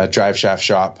pads. Drive shaft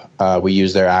shop, we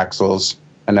use their axles.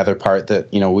 Another part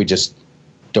that we just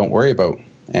don't worry about,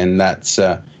 and that's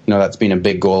that's been a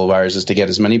big goal of ours, is to get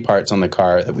as many parts on the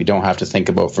car that we don't have to think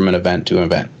about from an event to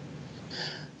event.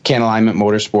 Can Alignment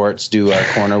Motorsports do our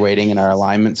corner weighting and our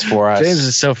alignments for us. James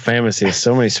is so famous. He has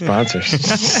so many sponsors.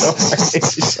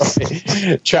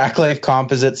 Track Life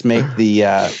Composites make the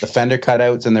fender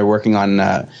cutouts, and they're working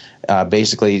on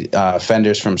basically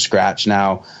fenders from scratch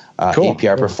now. Cool.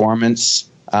 APR Performance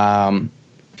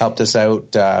helped us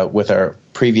out with our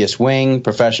previous wing.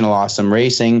 Professional Awesome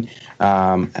Racing.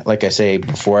 Like I say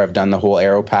before, I've done the whole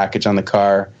aero package on the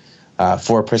car.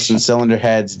 4-piston cylinder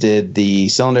heads did the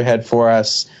cylinder head for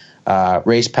us.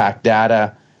 Race Pack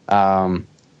Data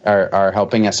are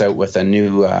helping us out with a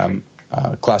new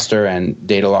cluster and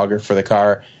data logger for the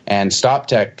car. And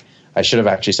StopTech, I should have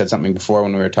actually said something before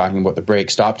when we were talking about the brake.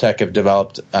 StopTech have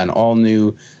developed an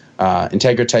all-new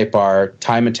Integra Type R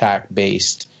time attack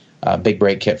based big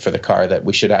brake kit for the car that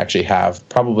we should actually have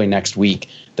probably next week.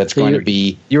 That's going to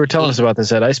be. You were telling us about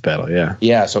this at Ice Battle, yeah.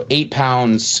 Yeah, so 8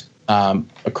 pounds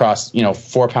across,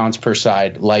 4 pounds per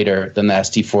side lighter than the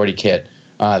ST40 kit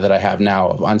that I have now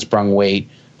of unsprung weight.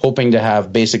 Hoping to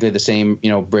have basically the same,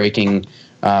 braking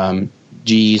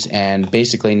G's and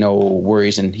basically no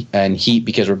worries and heat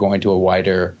because we're going to a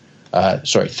wider.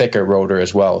 Thicker rotor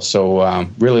as well. So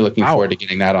really looking forward to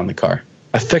getting that on the car.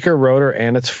 A thicker rotor,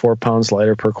 and it's 4 pounds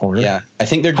lighter per corner. Yeah, I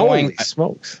think they're going. Holy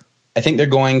smokes! I think they're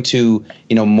going to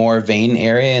more vane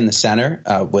area in the center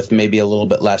with maybe a little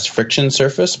bit less friction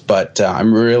surface. But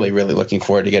I'm really looking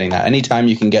forward to getting that. Anytime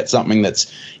you can get something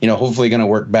that's hopefully going to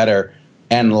work better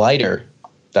and lighter,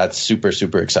 that's super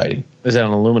exciting. Is that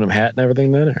an aluminum hat and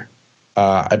everything then? Or?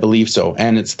 I believe so,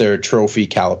 and it's their trophy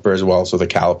caliper as well. So the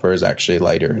caliper is actually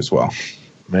lighter as well.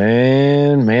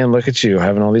 Man, look at you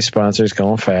having all these sponsors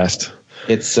going fast.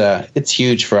 It's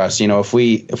huge for us. If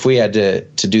we had to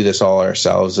do this all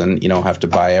ourselves and have to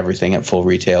buy everything at full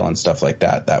retail and stuff like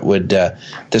that, that would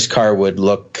this car would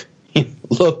look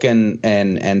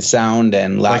and sound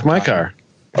and like my car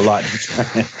a lot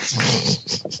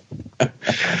different.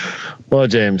 Well,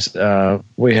 James,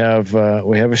 we have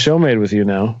a show made with you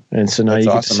now, and so now that's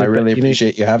you awesome. I really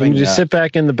appreciate you having. You can just sit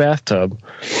back in the bathtub.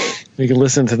 You can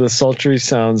listen to the sultry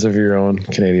sounds of your own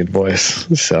Canadian voice.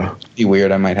 So it'd be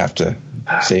weird. I might have to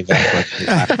save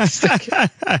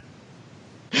that.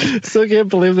 Still can't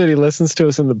believe that he listens to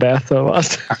us in the bathtub.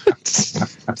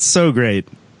 So great.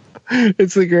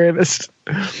 It's the greatest.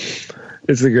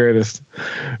 It's the greatest.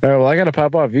 All right, well, I got to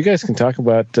pop off. You guys can talk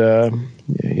about.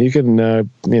 You can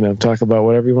talk about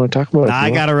whatever you want to talk about.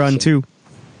 I got to run too.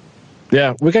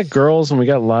 Yeah, we got girls and we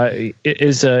got live.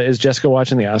 Is Jessica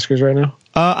watching the Oscars right now?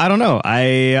 I don't know.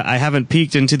 I haven't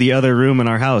peeked into the other room in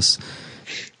our house.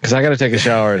 Because I got to take a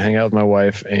shower and hang out with my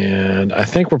wife, and I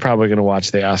think we're probably going to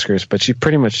watch the Oscars, but she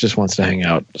pretty much just wants to hang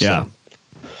out. So. Yeah.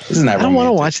 Isn't that I don't want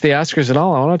to watch the Oscars at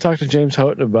all. I want to talk to James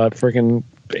Houghton about freaking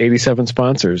 87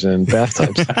 sponsors and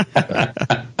bathtubs.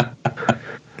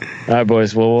 All right,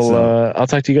 boys. Well, I'll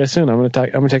talk to you guys soon. I'm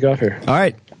gonna take off here. All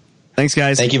right. Thanks,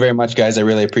 guys. Thank you very much, guys. I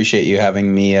really appreciate you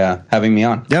having me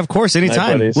on. Yeah, of course.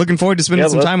 Anytime. Right, looking forward to spending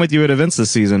some time with you at events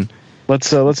this season. Let's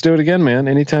do it again, man.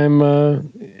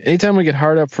 Anytime we get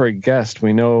hard up for a guest,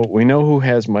 we know who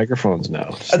has microphones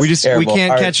now. That's we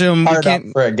can't catch them. Hard up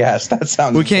for a guest. That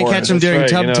sounds. We can't catch them during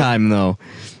tub time though.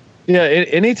 Yeah,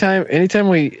 anytime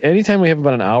we have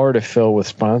about an hour to fill with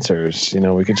sponsors,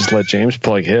 we could just let James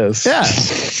plug his. Yeah.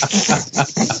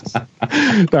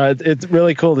 It's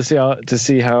really cool to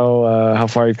see how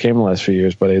far you've came in the last few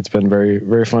years, buddy. It's been very,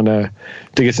 very fun to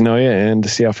get to know you and to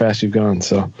see how fast you've gone.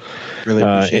 So really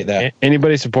appreciate that.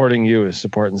 Anybody supporting you is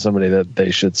supporting somebody that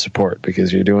they should support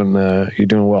because you're doing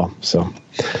well. So.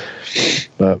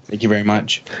 But, thank you very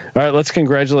much. All right, let's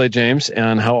congratulate James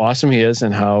on how awesome he is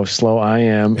and how slow I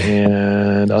am,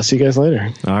 and I'll see you guys later.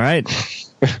 All right.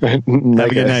 Have a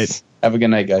good night. Have a good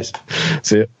night, guys.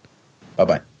 See you.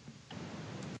 Bye-bye.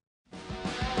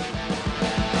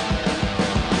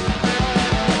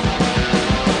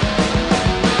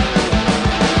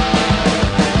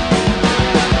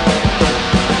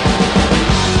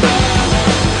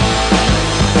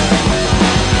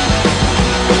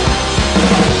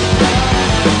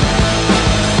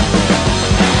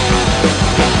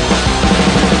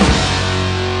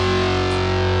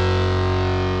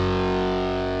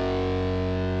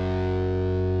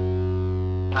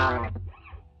 Wow.